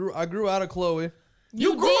 I grew out of Chloe.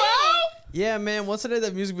 You grew out? Yeah, man. Once I did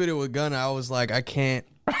that music video with Gunna, I was like, I can't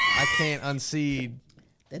unsee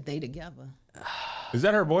that they together. Is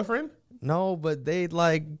that her boyfriend? No, but they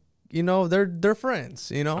like, you know, they're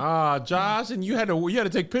friends, you know. Josh, and you had to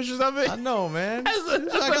take pictures of it. I know, man.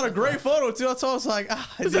 I got a great photo too. That's all. I was like,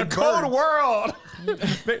 it's a cold world.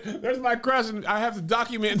 There's my crush, and I have to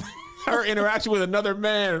document her interaction with another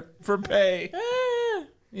man for pay.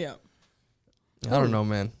 Yeah. I don't know,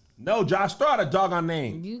 man. No, Josh, throw out a doggone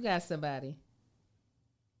name. You got somebody.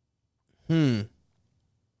 There's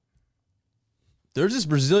this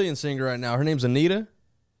Brazilian singer right now. Her name's Anitta.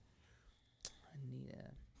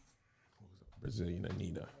 Brazilian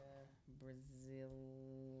Anitta.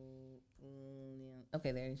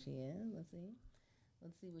 Okay, there she is.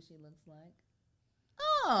 Let's see what she looks like.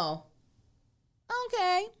 Oh,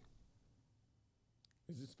 okay.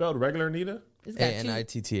 Is it spelled regular Anita? It's got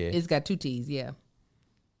Anitta. It's got two T's. Yeah.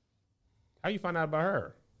 How you find out about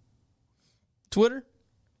her? Twitter.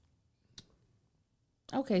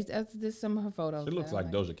 Okay, this some of her photos. She looks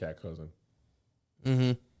like Doja Cat cousin.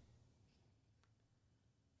 Mm-hmm.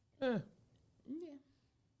 Yeah.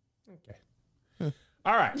 Okay.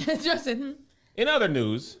 All right. Justin. In other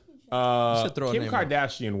news, Kim name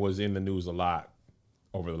Kardashian was in the news a lot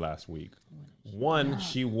over the last week. One,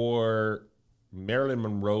 she wore Marilyn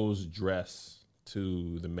Monroe's dress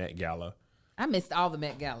to the Met Gala. I missed all the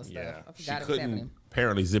Met Gala stuff. Yeah, I she forgot it was couldn't happening.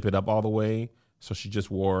 apparently zip it up all the way, so she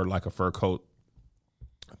just wore like a fur coat.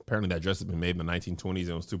 Apparently, that dress had been made in the 1920s and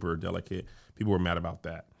it was super delicate. People were mad about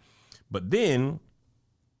that. But then,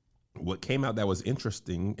 what came out that was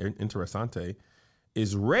interessante,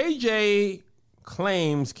 is Ray J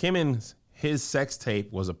claims Kim and his sex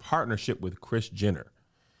tape was a partnership with Kris Jenner.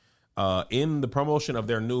 In the promotion of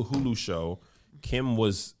their new Hulu show, Kim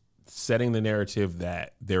was setting the narrative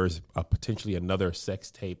that there is a potentially another sex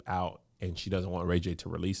tape out and she doesn't want Ray J to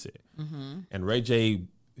release it. Mm-hmm. And Ray J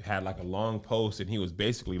had like a long post and he was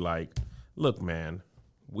basically like, look, man,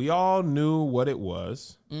 we all knew what it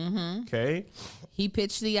was. Mm-hmm. Okay. He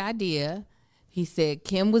pitched the idea. He said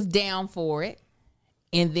Kim was down for it.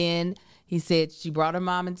 And then he said she brought her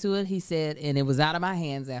mom into it. He said, and it was out of my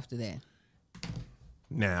hands after that.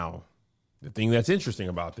 Now, the thing that's interesting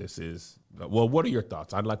about this is, well, what are your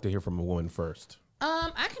thoughts? I'd like to hear from a woman first.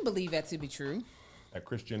 I can believe that to be true. That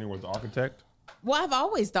Kris Jenner was the architect? Well, I've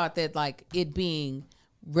always thought that like it being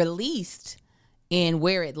released and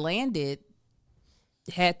where it landed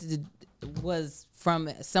was from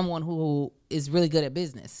someone who is really good at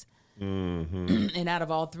business. Mm-hmm. And out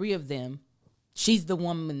of all three of them, she's the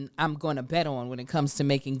woman I'm going to bet on when it comes to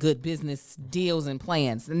making good business deals and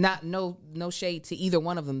plans. No shade to either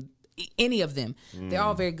one of them, any of them. They're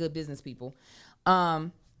all very good business people.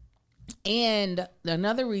 And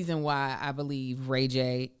another reason why I believe Ray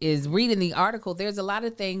J is reading the article. There's a lot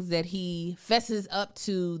of things that he fesses up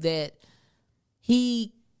to that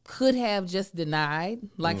he could have just denied.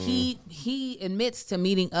 Like he admits to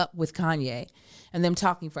meeting up with Kanye and them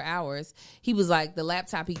talking for hours. He was like, the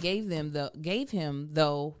laptop he gave him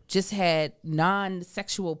though just had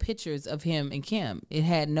non-sexual pictures of him and Kim. It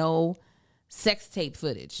had no sex tape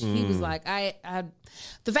footage. He was like,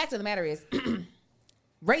 the fact of the matter is,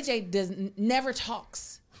 Ray J never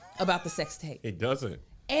talks about the sex tape. It doesn't.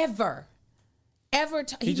 Ever.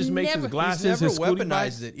 He just makes his glasses, He's never his Scooty weaponized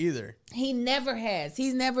bags. it either. He never has.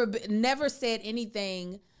 He's never said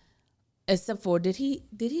anything except for did he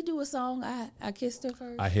do a song? I kissed her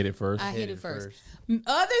first. I hit it first. I hit it first. Other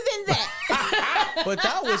than that, But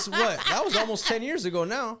that was what? That was almost 10 years ago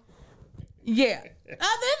now. yeah. Other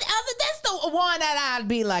that's the one that I'd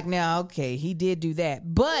be like, no, okay, he did do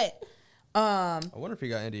that, but I wonder if he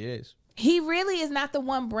got NDAs. he really is not the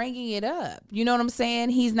one bringing it up. You know what I'm saying?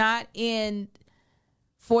 He's not in.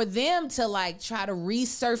 For them to like try to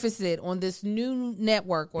resurface it on this new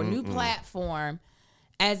network or new platform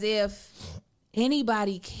as if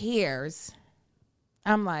anybody cares.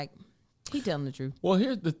 I'm like, he telling the truth. Well,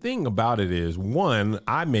 here's the thing about it is, one,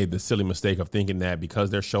 I made the silly mistake of thinking that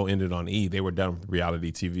because their show ended on E, they were done with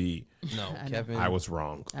reality TV. No, Kevin. I was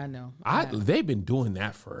wrong. I know. They've been doing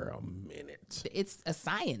that for a minute. It's a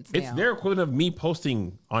science now. It's their equivalent of me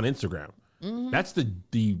posting on Instagram. That's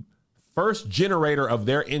the first generator of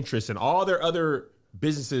their interest, and all their other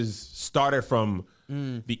businesses started from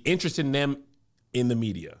the interest in them in the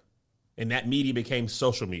media. And that media became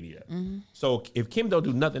social media. So if Kim don't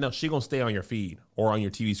do nothing else, she gonna stay on your feed or on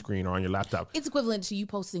your TV screen or on your laptop. It's equivalent to you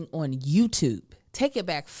posting on YouTube. Take it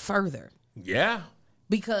back further. Yeah.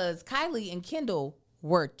 Because Kylie and Kendall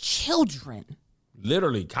were children.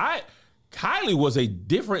 Literally. Kylie was a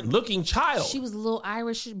different looking child. She was a little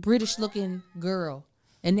Irish, British looking girl.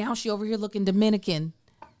 And now she over here looking Dominican,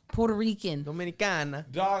 Puerto Rican. Dominicana.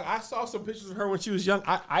 Dog, I saw some pictures of her when she was young.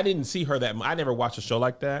 I didn't see her that much. I never watched a show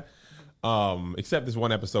like that. Except this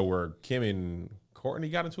one episode where Kim and Courtney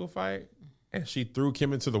got into a fight and she threw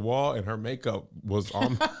Kim into the wall and her makeup was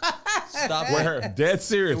on. Stop Where it. her, dead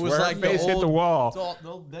serious, It was where like her face hit the wall. The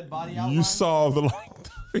old dead body outline. You saw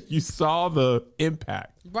you saw the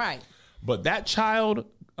impact. Right. But that child,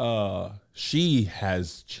 she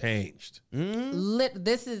has changed.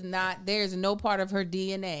 This is not, there's no part of her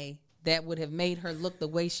DNA that would have made her look the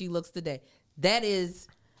way she looks today. That is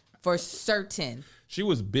for certain. She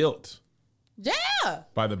was built Yeah.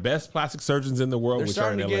 by the best plastic surgeons in the world. They're which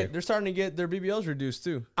are in starting to LA. get. They're starting to get their BBLs reduced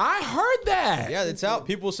too. I heard that. Yeah, it's out.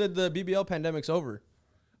 People said the BBL pandemic's over.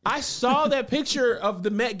 I saw that picture of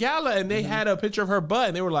the Met Gala and they had a picture of her butt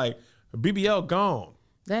and they were like, BBL gone.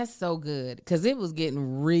 That's so good because it was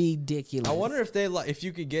getting ridiculous. I wonder if if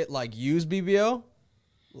you could get like used BBL.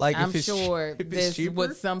 Like I'm if it's, sure if it's this is cheaper,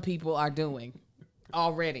 what some people are doing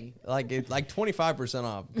already. like 25%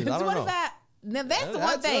 off. 'Cause I don't know. 25. Now that's the one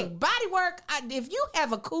That's thing. it. Body work. If you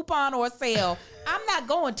have a coupon or a sale, I'm not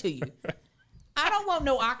going to you. I don't want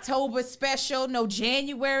no October special, no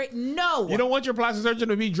January. No. You don't want your plastic surgeon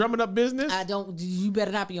to be drumming up business? I don't. You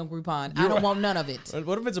better not be on Groupon. I don't want none of it.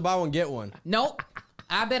 What if it's a buy one get one? Nope.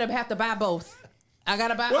 I better have to buy both. I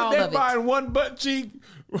gotta buy What all they of it. buying one butt cheek,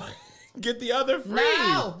 get the other free?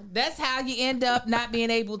 No, that's how you end up not being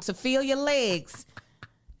able to feel your legs.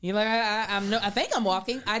 You're like, I think I'm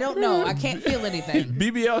walking. I don't know. I can't feel anything.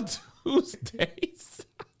 BBL Tuesdays.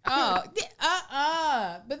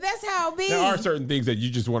 But that's how it be. There are certain things that you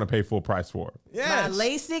just want to pay full price for. My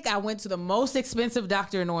LASIK, I went to the most expensive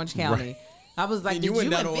doctor in Orange County. I was like, And did you went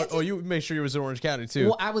down invent to, it? you made sure you was in Orange County too.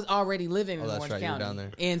 Well, I was already living in that's Orange right, you were County. down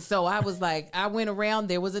there. And so I was like, I went around,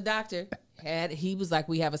 there was a doctor. He was like,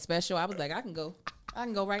 we have a special. I was like, I can go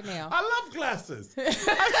right now. I love glasses.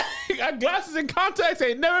 I got glasses and contacts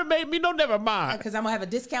ain't never made me never mind. Because I'm going to have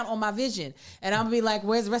a discount on my vision. And I'm going to be like,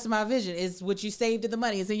 where's the rest of my vision? It's what you saved in the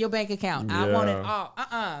money. It's in your bank account. I want it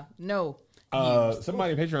all. No.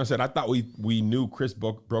 Somebody on Patreon said, I thought we knew Chris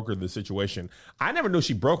brokered the situation. I never knew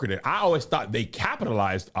she brokered it. I always thought they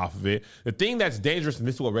capitalized off of it. The thing that's dangerous, and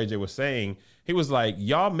this is what Ray J was saying, he was like,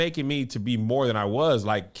 y'all making me to be more than I was.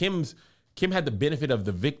 Like, Kim had the benefit of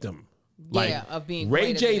the victim. Like, of being Ray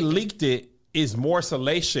great as a J victim. leaked it is more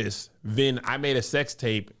salacious than I made a sex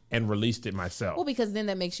tape and released it myself. Well, because then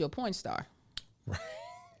that makes you a porn star.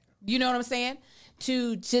 You know what I'm saying?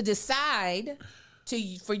 To decide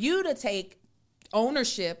for you to take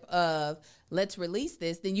ownership of let's release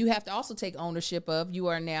this, then you have to also take ownership of you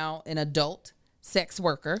are now an adult sex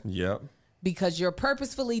worker Yep. because you're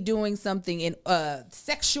purposefully doing something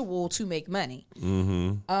sexual to make money.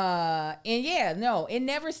 And yeah, no, it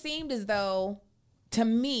never seemed as though, to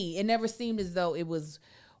me, it never seemed as though it was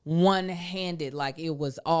one-handed, like it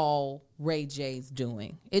was all Ray J's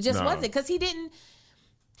doing. It just wasn't, because he didn't.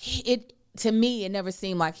 To me, it never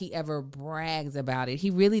seemed like he ever brags about it. He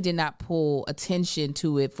really did not pull attention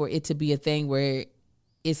to it for it to be a thing where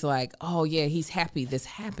it's like, oh yeah, he's happy this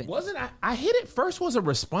happened. Wasn't I hit it first was a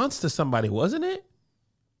response to somebody, wasn't it?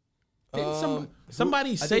 Didn't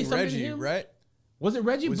somebody say think something Reggie, to him? right? Was it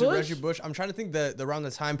Reggie Was Bush? it Reggie Bush? I'm trying to think that around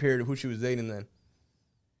the time period of who she was dating then.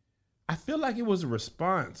 I feel like it was a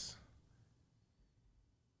response.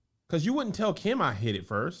 Because you wouldn't tell Kim I hit it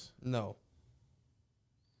first. No.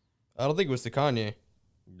 I don't think it was to Kanye.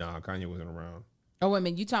 No, Kanye wasn't around. Oh, wait a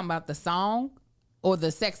minute, you talking about the song or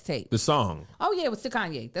the sex tape? The song. Oh yeah, it was to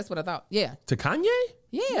Kanye. That's what I thought. Yeah. To Kanye?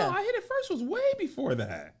 Yeah. No, I hit it first was way before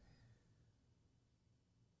that.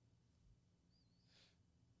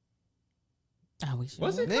 Oh, we should.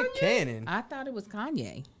 Was it Nick Kanye? Cannon. I thought it was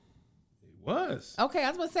Kanye. It was. Okay, I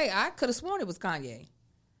was going to say, I could have sworn it was Kanye.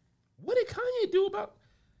 What did Kanye do about...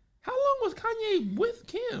 How long was Kanye with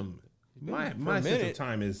Kim? My sense of minute.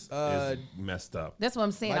 time is messed up. That's what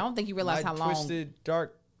I'm saying. I don't think you realize how long. Twisted,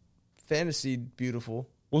 dark, fantasy, beautiful.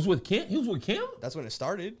 Was with Kim? He was with Kim? That's when it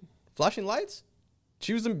started. Flashing lights.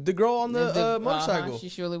 She was the girl on the motorcycle. She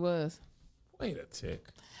surely was. Wait a tick.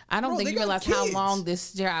 I don't Bro, think they you got realize how kids. long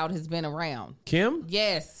this child has been around. Kim?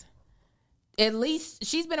 Yes. At least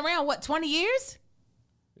she's been around, what, 20 years?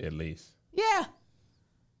 At least. Yeah.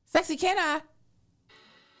 Sexy Can I?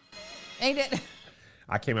 Ain't it?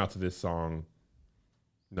 I came out to this song.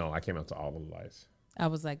 No, I came out to All of the Lights. I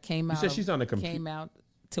was like, came out. said she's on the Came out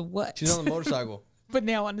to what? She's on the motorcycle. But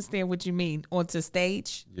now I understand what you mean. Onto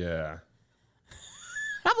stage. Yeah.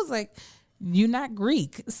 I was like, you're not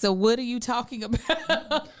Greek. So what are you talking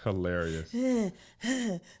about? Hilarious.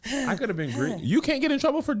 I could have been Greek. You can't get in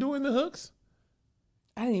trouble for doing the hooks?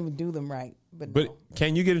 I didn't even do them right. But But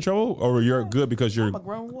can you get in trouble? Or you're good because you're... I'm a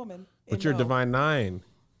grown woman. But you're Divine 9.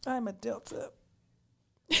 I'm a Delta.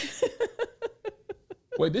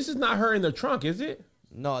 Wait, this is not her in the trunk, is it?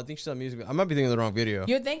 No, I think she's on music. I might be thinking of the wrong video.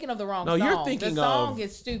 You're thinking of the wrong No, song. you're thinking the song of-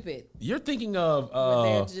 is stupid. You're thinking of... When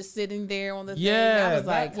they're just sitting there on the thing. yeah, I was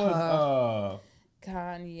like, that was...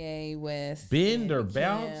 Kanye West. Bend and or Kim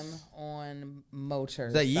Bounce? on motor.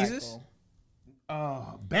 Is that Yeezus?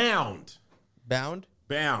 Bound. Bound?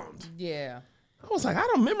 Bound. Yeah. I was like, I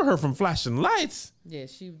don't remember her from Flashing Lights. Yeah,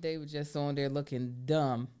 they were just on there looking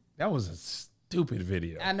dumb. That was a stupid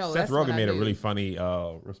video. I know, Seth that's what Rogen I made a knew. really funny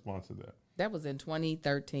response to that. That was in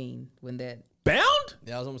 2013 when that. Bound?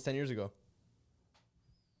 Yeah, that was almost 10 years ago.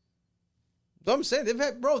 So I'm saying, they've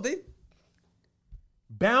had, bro, they...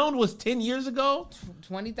 Bound was 10 years ago?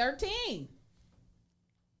 2013.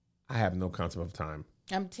 I have no concept of time.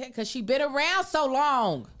 Because she been around so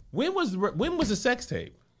long. When was the sex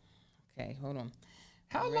tape? Okay, hold on.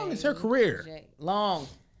 How long is her career? Long.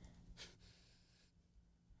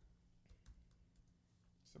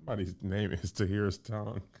 Somebody's name is Tahira's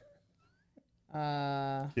tongue.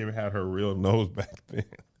 Uh, Kim had her real nose back then.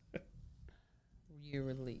 year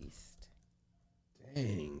released.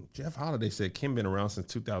 Dang, Jeff Jeff Holiday said Kim been around since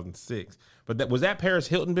 2006. But was that Paris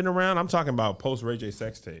Hilton been around? I'm talking about post Ray J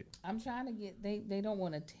sex tape. I'm trying to get. They don't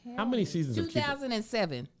want to tell. How many seasons of Keeping-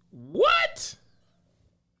 2007. What?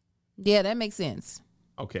 Yeah, that makes sense.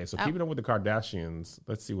 Okay, so Keeping Up with the Kardashians.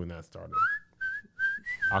 Let's see when that started.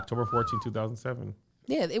 October 14, 2007.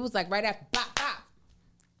 Yeah, it was like right after. Bop, bop.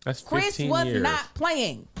 That's 15 Chris was years. not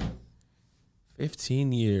playing.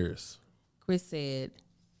 15 years. Chris said,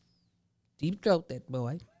 "Deep throat that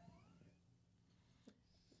boy.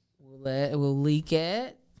 We'll leak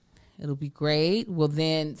it. It'll be great. We'll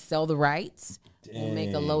then sell the rights. We'll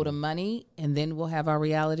make a load of money, and then we'll have our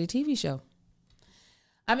reality TV show."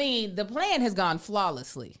 I mean, the plan has gone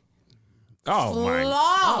flawlessly. Oh my!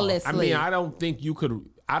 Flawlessly. I mean, I don't think you could.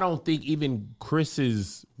 I don't think even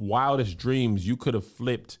Chris's wildest dreams you could have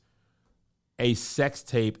flipped a sex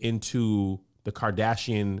tape into the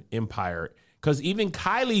Kardashian empire. Because even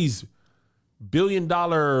Kylie's $1 billion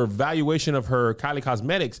valuation of her Kylie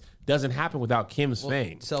Cosmetics doesn't happen without Kim's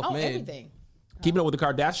fame. Self-made. Everything. Keeping Up with the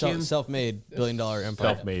Kardashians, Self-made $1 billion empire.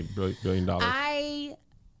 self-made $1 billion. I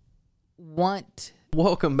want.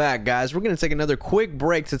 Welcome back, guys. We're going to take another quick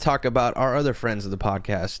break to talk about our other friends of the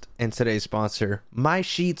podcast and today's sponsor, My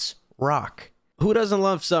Sheets Rock. Who doesn't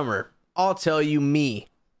love summer? I'll tell you, me.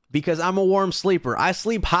 Because I'm a warm sleeper. I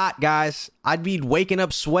sleep hot, guys. I'd be waking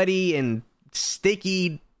up sweaty and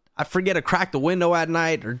sticky. I forget to crack the window at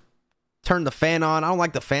night or turn the fan on. I don't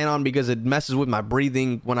like the fan on because it messes with my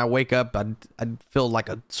breathing. When I wake up, I'd feel like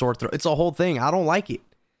a sore throat. It's a whole thing. I don't like it.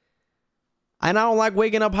 And I don't like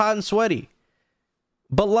waking up hot and sweaty.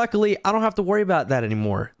 But luckily, I don't have to worry about that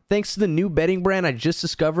anymore. Thanks to the new bedding brand I just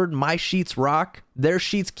discovered, My Sheets Rock. Their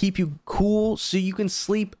sheets keep you cool so you can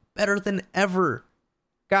sleep better than ever.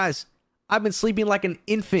 Guys, I've been sleeping like an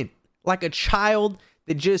infant, like a child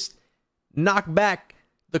that just knocked back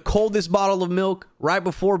the coldest bottle of milk right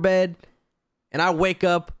before bed, and I wake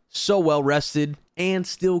up so well rested and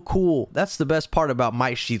still cool. That's the best part about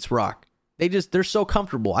My Sheets Rock. They're so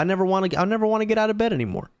comfortable. I'll never want to get out of bed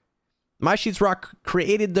anymore. My Sheets Rock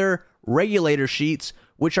created their regulator sheets,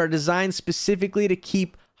 which are designed specifically to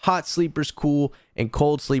keep hot sleepers cool and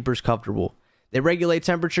cold sleepers comfortable. They regulate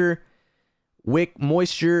temperature, wick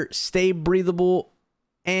moisture, stay breathable,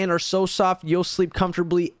 and are so soft you'll sleep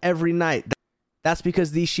comfortably every night. That's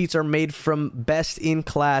because these sheets are made from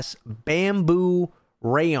best-in-class bamboo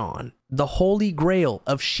rayon, the holy grail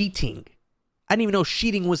of sheeting. I didn't even know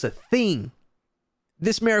sheeting was a thing.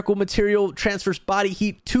 This miracle material transfers body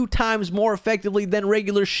heat 2 times more effectively than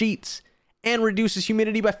regular sheets and reduces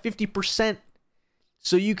humidity by 50%,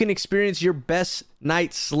 so you can experience your best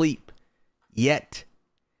night's sleep yet.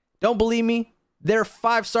 Don't believe me? Their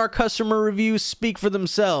 5-star customer reviews speak for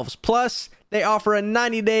themselves. Plus, they offer a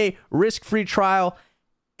 90-day risk-free trial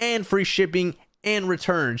and free shipping and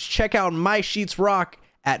returns. Check out My Sheets Rock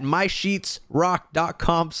at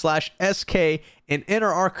mysheetsrock.com/SK and enter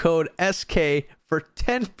our code SK for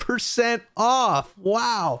 10% off.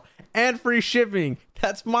 Wow. And free shipping.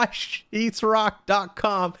 That's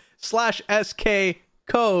mysheetsrock.com/SK,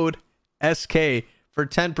 code SK for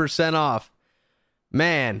 10% off.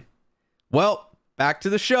 Man. Well, back to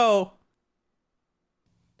the show.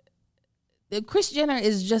 Kris Jenner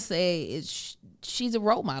is just she's a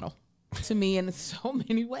role model to me in so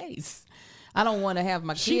many ways. I don't want to have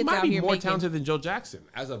my kids She might out be here more making... talented than Joe Jackson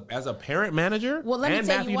as a parent manager. Well, let me and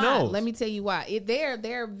tell Matthew you why. Knowles. Let me tell you why.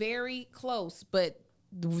 They're very close, but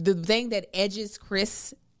the thing that edges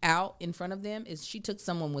Kris out in front of them is she took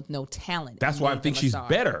someone with no talent. That's and why I made think them a she's star.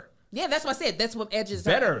 better. Yeah, that's what I said. That's what edges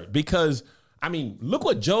her. Better because I mean, look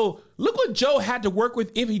what Joe had to work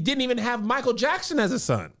with if he didn't even have Michael Jackson as a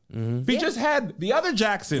son. If he just had the other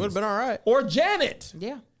Jacksons, Would have been all right. or Janet.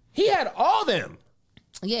 Yeah. He had all them.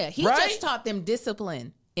 Yeah, he Right? just taught them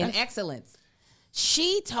discipline and excellence.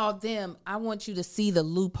 She taught them, I want you to see the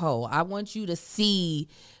loophole. I want you to see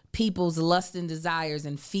people's lust and desires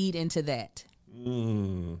and feed into that.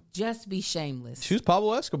 Just be shameless. She was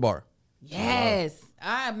Pablo Escobar. Yes,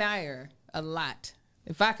 I admire a lot.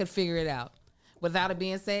 If I could figure it out. Without it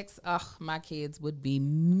being sex, my kids would be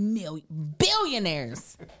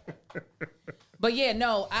billionaires. But yeah,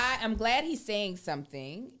 no, I'm glad he's saying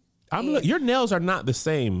something. Your nails are not the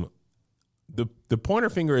same. The pointer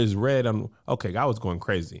finger is red. Okay, I was going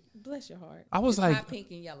crazy. Bless your heart. I was It's like- hot pink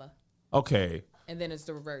and yellow. Okay, And then it's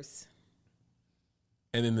the reverse.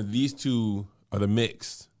 and then these two are the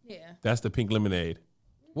mixed. Yeah. That's the pink lemonade.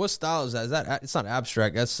 What style is that? Is that it's not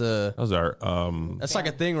abstract? That's Those are that's like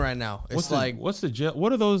a thing right now. It's what's the gel?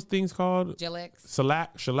 What are those things called? Gel-X.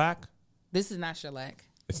 Shellac? This is not shellac.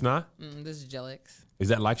 It's not. This is Gel-X. Is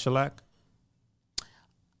that like shellac?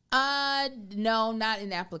 No, not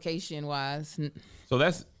in application wise. So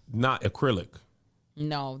that's not acrylic.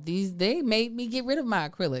 No, they made me get rid of my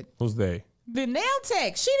acrylic. Who's they? The nail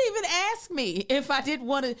tech. She didn't even ask me if I didn't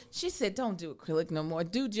want to. She said, "Don't do acrylic no more.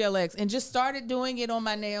 Do Gel X," and just started doing it on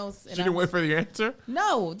my nails. And She didn't wait for the answer.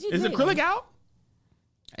 No, Is acrylic out?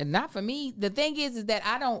 And not for me. The thing is that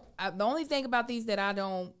the only thing about these that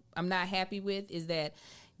I'm not happy with is that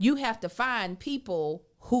you have to find people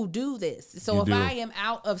who do this. So You if do. I am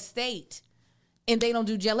out of state and they don't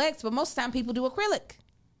do Gel X, but most of the time people do acrylic.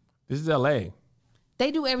 This is LA.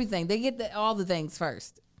 They do everything. They get all the things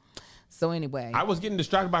first. So anyway, I was getting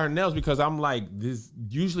distracted by her nails because I'm like, this.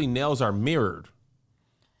 Usually nails are mirrored.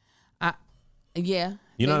 yeah.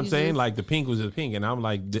 You know They what I'm saying? usually- Like the pink was the pink, and I'm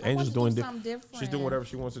like, the I Angel's want doing to do something She's doing different. whatever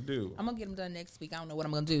she wants to do. I'm gonna get them done next week. I don't know what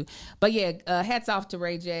I'm gonna do, but yeah, hats off to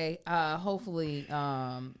Ray J. Hopefully,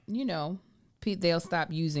 they'll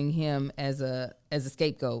stop using him as a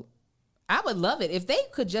scapegoat. I would love it if they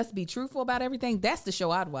could just be truthful about everything. That's the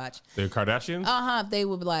show I'd watch. The Kardashians. They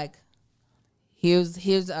would be like, here's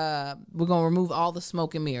we're gonna remove all the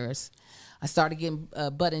smoke and mirrors. I started getting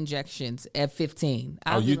butt injections at 15.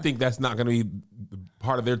 Oh, you think that's not going to be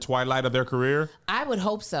part of their twilight of their career? I would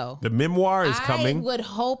hope so. The memoir is coming. I would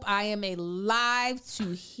hope I am alive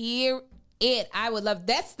to hear it. I would love.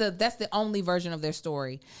 That's the only version of their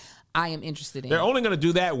story I am interested in. They're only going to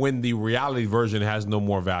do that when the reality version has no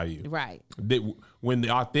more value. Right. When the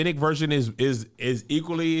authentic version is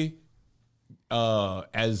equally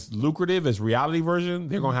as lucrative as reality version,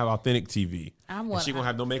 they're gonna have authentic TV. And she gonna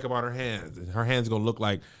have no makeup on her hands, and her hands gonna look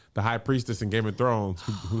like the high priestess in Game of Thrones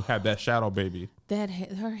who had that shadow baby.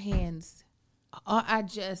 Her hands. I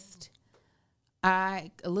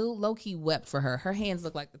a little low key wept for her. Her hands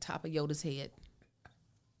look like the top of Yoda's head,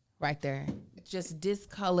 right there, just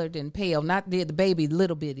discolored and pale. Not the baby,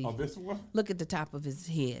 little bitty. Oh, this one. Look at the top of his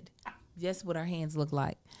head. That's what her hands look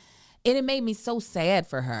like, and it made me so sad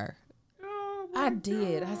for her. I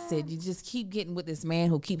did. I said, you just keep getting with this man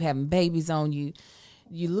who keep having babies on you.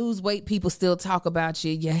 You lose weight, people still talk about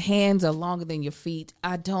you. Your hands are longer than your feet.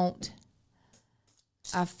 I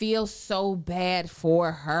feel so bad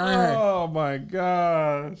for her. Oh my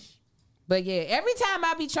gosh. But yeah, every time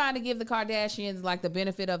I be trying to give the Kardashians like the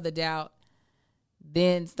benefit of the doubt,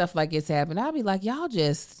 then stuff like this happen. I'll be like, I'll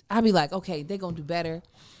be like, okay, they're going to do better.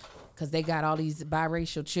 Because they got all these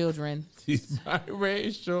biracial children. She's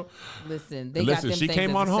biracial. Listen, they got them she things came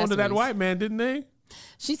as on home to that accessories. white man, didn't they?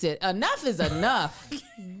 She said, enough is enough.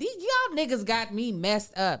 Y'all niggas got me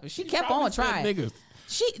messed up. She kept probably on said trying. niggas.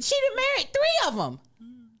 She done married 3 of them.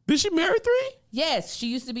 Did she marry 3? Yes, she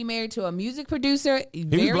used to be married to a music producer,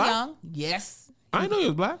 very black? young. Yes. I didn't know he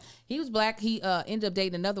was black. He was black. He ended up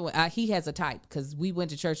dating another one. He has a type because we went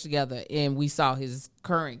to church together and we saw his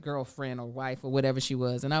current girlfriend or wife or whatever she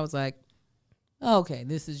was. And I was like, okay,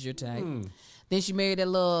 this is your type. Then she married that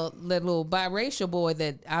little biracial boy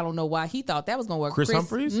that I don't know why he thought that was going to work. Chris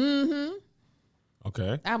Humphries? Mm-hmm.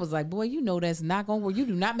 Okay. I was like, boy, you know that's not going to work. You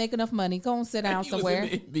do not make enough money. Go and sit down He was somewhere.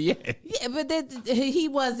 in the NBA. Yeah, but he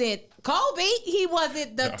wasn't Kobe. He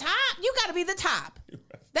wasn't the top. You got to be the top.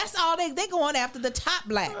 That's all they going after, the top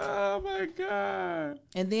black. Oh my god.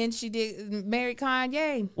 And then she married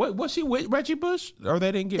Kanye. Wait, was she with Reggie Bush? Or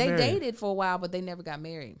they didn't get They married? dated for a while, but they never got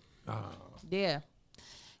married. Oh. Yeah.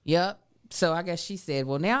 Yep. So I guess she said,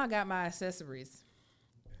 well, now I got my accessories.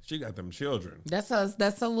 She got them children. That's a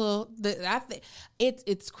little. I think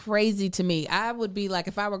it's crazy to me. I would be like,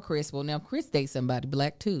 if I were Chris. Well, now Chris dates somebody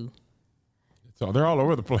black too. So they're all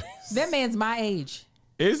over the place. That man's my age.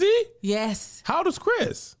 Is he? Yes. How old is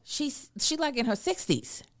Chris? She like in her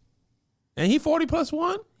 60s. And he 40 plus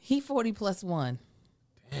 1? He 40 plus 1.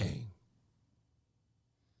 Dang.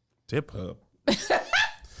 Tip up.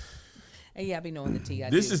 And yeah, I be knowing the tea.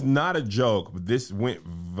 This is not a joke, but this went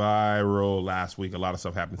viral last week. A lot of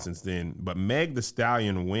stuff happened since then. But Meg Thee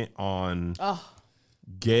Stallion went on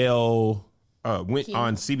Gail, went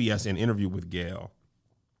on CBS and interviewed with Gail.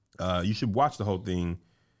 You should watch the whole thing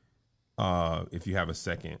if you have a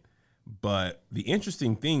second. But the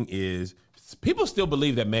interesting thing is, people still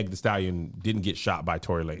believe that Meg Thee Stallion didn't get shot by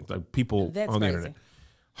Tory Lanez. Like people That's on the crazy. internet.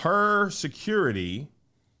 Her security,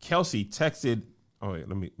 Kelsey, texted. Oh wait,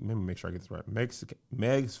 let me make sure I get this right.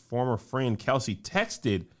 Meg's former friend Kelsey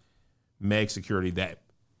texted Meg's security that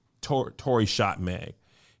Tory shot Meg.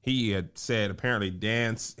 He had said apparently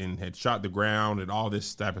danced and had shot the ground and all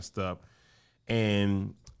this type of stuff.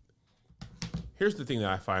 And here's the thing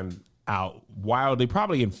that I find out wildly,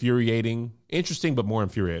 probably infuriating, interesting, but more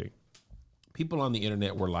infuriating. People on the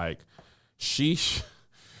internet were like, she's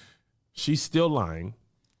still lying.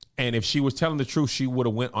 And if she was telling the truth, she would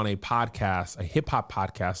have went on a podcast, a hip hop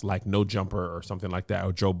podcast like No Jumper or something like that,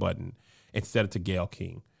 or Joe Budden, instead of to Gayle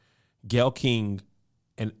King. Gayle King,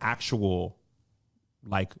 an actual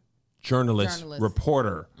like journalist.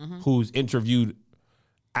 Reporter who's interviewed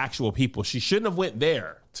actual people. She shouldn't have went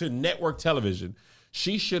there to network television.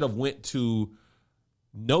 She should have went to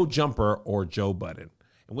No Jumper or Joe Budden.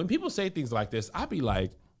 And when people say things like this, I'd be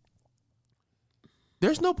like,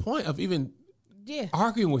 there's no point of even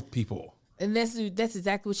arguing with people. And that's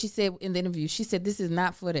exactly what she said in the interview. She said, this is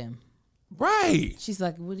not for them. Right. She's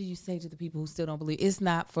like, what do you say to the people who still don't believe? It's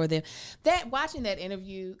not for them. Watching that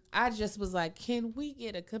interview, I just was like, can we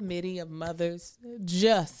get a committee of mothers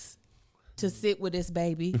just to sit with this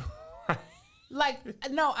baby? Like,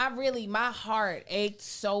 no, my heart ached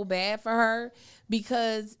so bad for her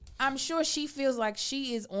because I'm sure she feels like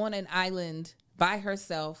she is on an island by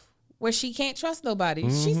herself where she can't trust nobody.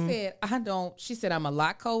 She said, she said, I'm a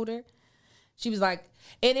lot colder. She was like,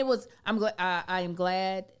 and it was, I am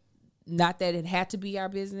glad, not that it had to be our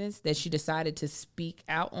business, that she decided to speak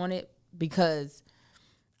out on it, because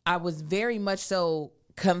I was very much so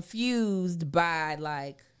confused by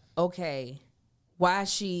like, okay, why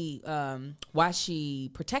is she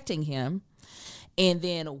protecting him? And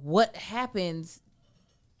then what happens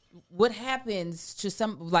to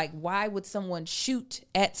some, like, why would someone shoot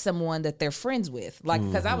at someone that they're friends with? Like,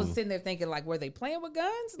 because I was sitting there thinking, like, were they playing with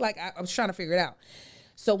guns? Like, I was trying to figure it out.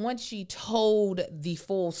 So once she told the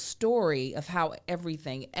full story of how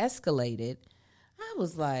everything escalated, I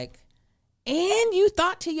was like, and you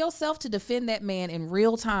thought to yourself to defend that man in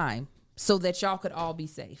real time so that y'all could all be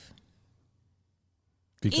safe.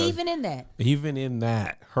 Because even in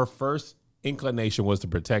that, her first inclination was to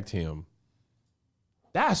protect him.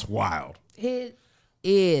 That's wild. It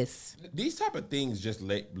is. These type of things just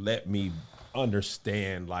let me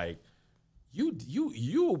understand, like, you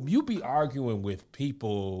be arguing with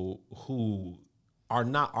people who are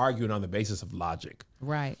not arguing on the basis of logic.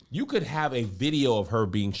 Right. You could have a video of her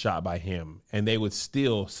being shot by him and they would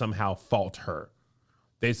still somehow fault her.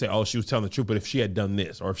 They'd say, oh, she was telling the truth, but if she had done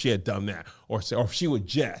this, or if she had done that, or if she would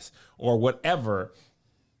jest, or whatever.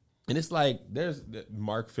 And it's like, there's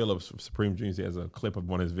Mark Phillips from Supreme Dreams. He has a clip of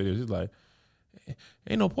one of his videos. He's like,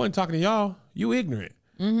 ain't no point in talking to y'all. You ignorant.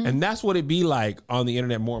 Mm-hmm. And that's what it be like on the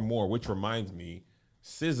internet more and more, which reminds me,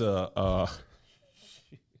 SZA,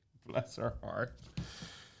 bless her heart,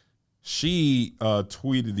 she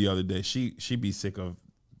tweeted the other day, she be sick of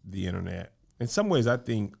the internet. In some ways, it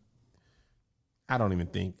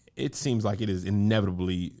seems like it is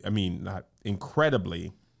not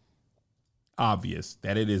incredibly obvious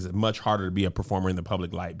that it is much harder to be a performer in the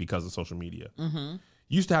public light because of social media. Mm-hmm. You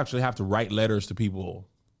used to actually have to write letters to people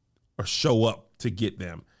or show up to get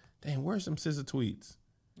them. Dang, where's some SZA tweets?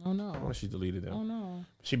 Oh no! Oh, she deleted them. Oh no!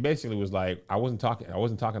 She basically was like, I wasn't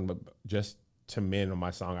talking but just to men on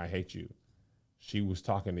my song "I Hate You." She was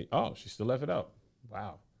talking to. Oh, she still left it up.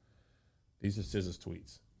 Wow, these are SZA's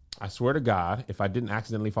tweets. I swear to God, if I didn't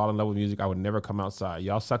accidentally fall in love with music, I would never come outside.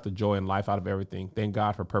 Y'all suck the joy and life out of everything. Thank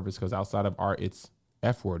God for purpose, because outside of art, it's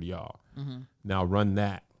F word, y'all. Mm-hmm. Now run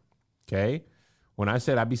that, okay? When I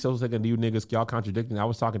said I'd be so sick of you niggas, y'all contradicting, I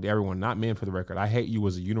was talking to everyone, not men, for the record. I hate you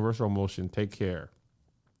was a universal emotion. Take care.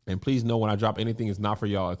 And please know when I drop anything, it's not for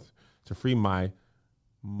y'all. It's to free my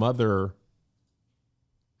mother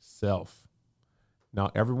self.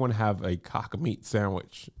 Now everyone have a cock meat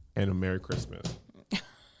sandwich and a Merry Christmas.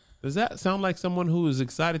 Does that sound like someone who is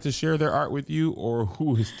excited to share their art with you, or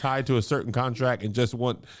who is tied to a certain contract and just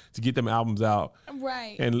want to get them albums out?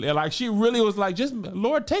 Right. And like, she really was like, just,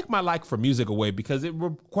 Lord, take my like for music away, because it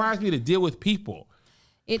requires me to deal with people.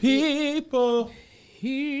 People.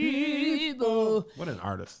 What an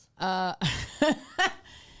artist.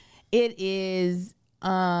 It is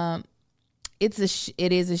a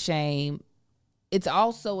shame. It's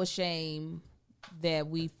also a shame that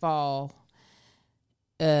we fall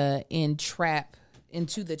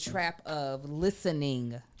into the trap of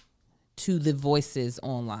listening to the voices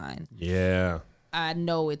online. Yeah. I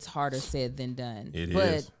know it's harder said than done. It but,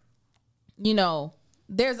 is. You know,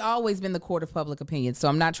 there's always been the court of public opinion. So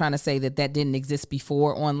I'm not trying to say that didn't exist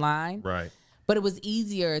before online. Right. But it was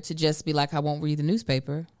easier to just be like, I won't read the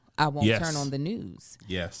newspaper. I won't turn on the news.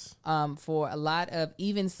 Yes. For a lot of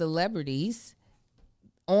even celebrities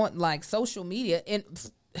on like social media, and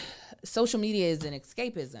social media is an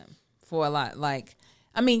escapism for a lot. Like,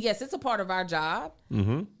 I mean, yes, it's a part of our job,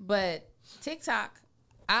 but TikTok,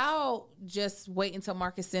 I'll just wait until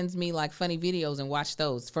Marcus sends me like funny videos and watch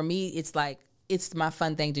those. For me, it's like, it's my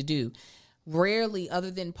fun thing to do. Rarely, other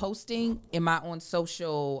than posting, am I on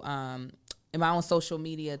social am I on social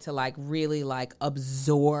media to like really like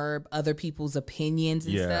absorb other people's opinions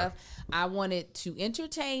and stuff. I want it to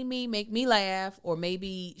entertain me, make me laugh, or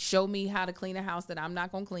maybe show me how to clean a house that I'm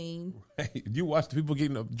not gonna clean. Hey, you watch the people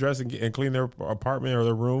getting dressed and clean their apartment or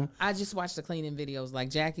their room? I just watch the cleaning videos like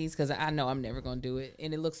Jackie's because I know I'm never gonna do it,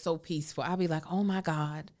 and it looks so peaceful. I'll be like, oh my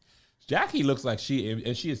God. Jackie looks like she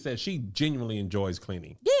has said she genuinely enjoys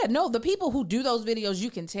cleaning. Yeah, no, the people who do those videos, you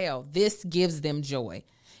can tell this gives them joy.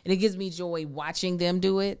 And it gives me joy watching them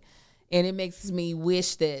do it. And it makes me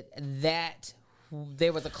wish that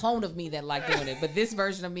there was a clone of me that liked doing it. But this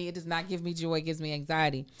version of me, it does not give me joy. It gives me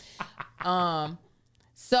anxiety. But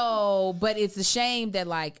it's a shame that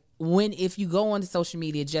like if you go onto social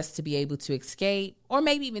media just to be able to escape or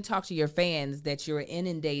maybe even talk to your fans, that you're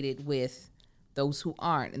inundated with those who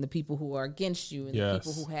aren't and the people who are against you and the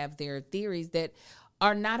people who have their theories that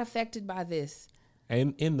are not affected by this.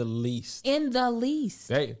 And in the least.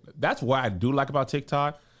 That's what I do like about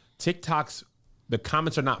TikTok. The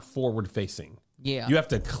comments are not forward facing. Yeah. You have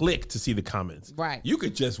to click to see the comments. Right. You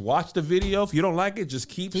could just watch the video. If you don't like it, just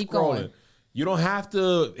keep scrolling. Going. You don't have to.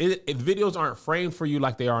 Videos aren't framed for you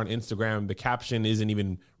like they are on Instagram. The caption isn't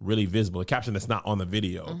even really visible. The caption that's not on the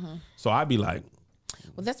video. Mm-hmm. So I'd be like,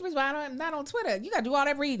 well, that's the reason why I'm not on Twitter. You got to do all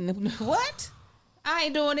that reading. What? I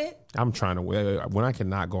ain't doing it. I'm trying to. When I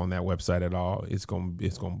cannot go on that website at all, it's gonna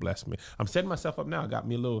bless me. I'm setting myself up now. I got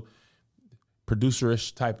me a little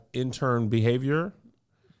producer-ish type intern behavior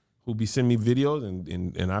who'll be sending me videos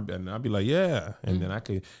and I'll be like, yeah. And then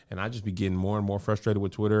I just be getting more and more frustrated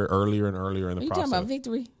with Twitter earlier and earlier in the process. You talking about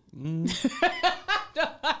victory? No,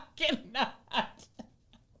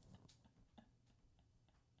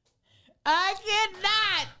 I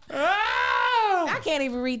cannot. I can't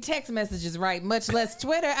even read text messages right, much less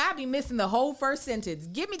Twitter. I be missing the whole first sentence.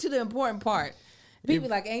 Get me to the important part. People be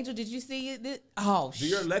like, Angel, did you see it? Oh, do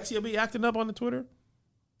your Alexia be acting up on the Twitter?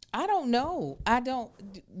 I don't know. I don't.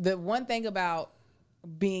 The one thing about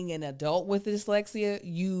being an adult with dyslexia,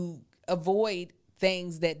 you avoid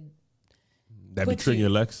things that be triggering your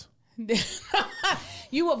Lex.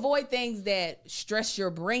 You avoid things that stress your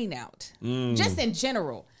brain out, just in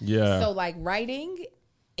general. Yeah. So like writing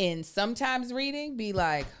and sometimes reading, be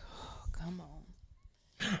like, oh, come on.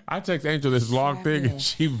 I text Angel this long thing and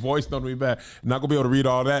she voice noted me back. Not gonna be able to read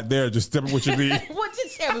all that there. Just tell me what you need. What you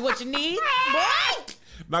tell me what you need? What?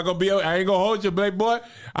 Not gonna be able, I ain't gonna hold you, Blake boy.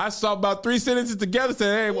 I saw about 3 sentences together.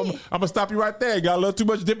 Said, hey, I'm gonna stop you right there. You got a little too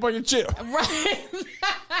much dip on your chip. Right.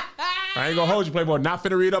 I ain't gonna hold you, Playboy. Not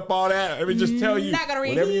finna read up all that. Let me just tell you, not gonna read.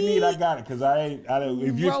 Whatever you need, I got it. Cause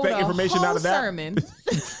if you expect information out of that, sermon.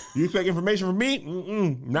 You expect information from me?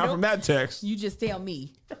 Not from that text. You just tell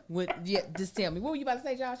me. Just tell me. What were you about to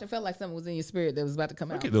say, Josh? I felt like something was in your spirit that was about to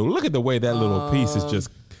come out. Look at the way that little piece is just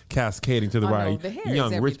cascading to the right. The hair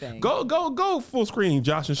Young is Rich, everything. go full screen,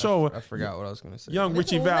 Josh, and show. I forgot what I was going to say. Young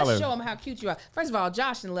Richie Let's Valens. show him how cute you are. First of all,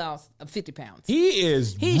 Josh lost 50 pounds.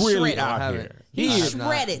 He's really shredded. out here. He's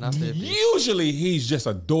shredded. Not 50. Usually he's just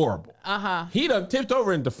adorable. He done tipped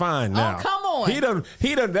over and defined now. Oh, come on. He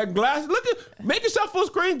done that glass. Make yourself full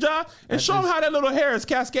screen, Josh, and show him how that little hair is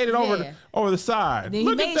cascaded over the side. Then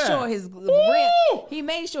Look at that. He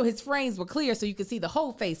made sure his frames were clear so you could see the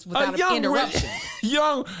whole face without an interruption.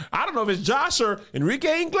 I don't know if it's Josh or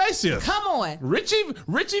Enrique Iglesias. Come on. Richie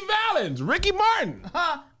Valens, Ricky Martin.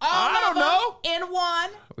 I don't know. In one.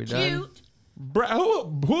 We Cute.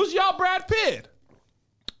 Who's y'all Brad Pitt?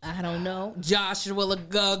 I don't know. Joshua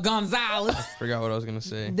Gonzalez. I forgot what I was going to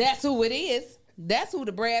say. That's who it is. That's who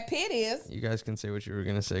the Brad Pitt is. You guys can say what you were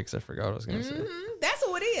going to say because I forgot what I was going to say. That's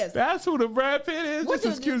who it is. That's who the Brad Pitt is. Just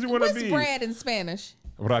excuse me when I be. What's Brad in Spanish?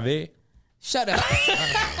 Brad. Shut up.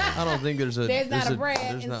 I don't think there's not a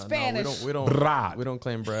Brad in Spanish. No, Brad. We don't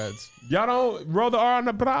claim Brads. Y'all don't roll the R on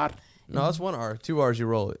the Brad? No, that's one R. 2 R's, you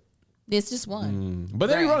roll it. It's just one. But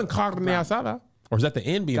then you rolling carne asada. Or is that the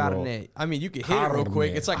N being rolled? Carne. I mean, you can hit it real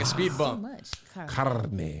quick. It's like a speed So bump. much. Carne.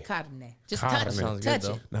 Carne. Just Carne. touch it. Sounds Touch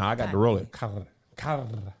good, it. No, I got to roll it. Carne.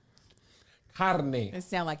 It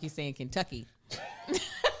sounds like you're saying Kentucky.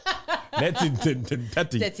 That's it.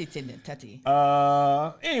 That's it in Kentucky.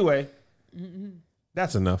 Anyway,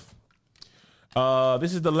 that's enough.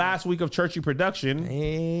 This is the last week of Churchy production.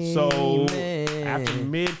 So after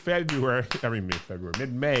mid-May,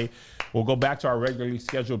 we'll go back to our regularly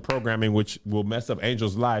scheduled programming, which will mess up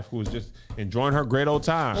Angel's life, who is just enjoying her great old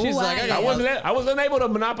time. She's like, I wasn't able to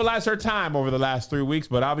monopolize her time over the last 3 weeks,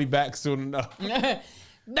 but I'll be back soon enough.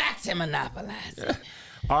 Back to monopolize.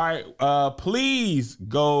 All right, please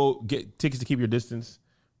go get tickets to Keep Your Distance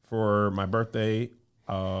for my birthday.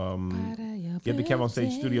 Get the Kev on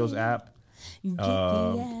Stage Studios app.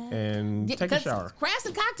 and take a shower. Crafts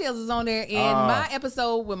and Cocktails is on there, and my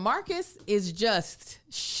episode with Marcus is just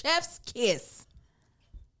chef's kiss.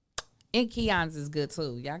 And Keon's is good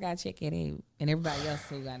too. Y'all gotta check it out. And everybody else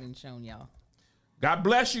who got it shown y'all. God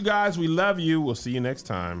bless you guys. We love you. We'll see you next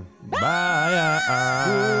time. Bye.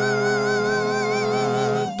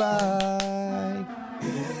 Bye.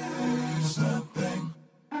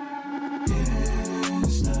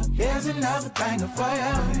 Here's another banger for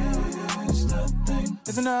you.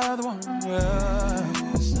 Here's another one.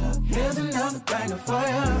 Here's another banger for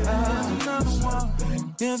you.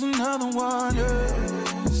 Here's another one.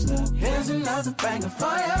 Here's another banger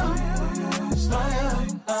for you.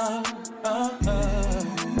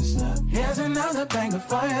 Here's another banger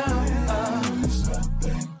for you.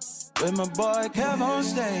 With my boy Kev on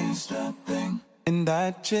stage. And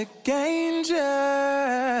that chick Angel.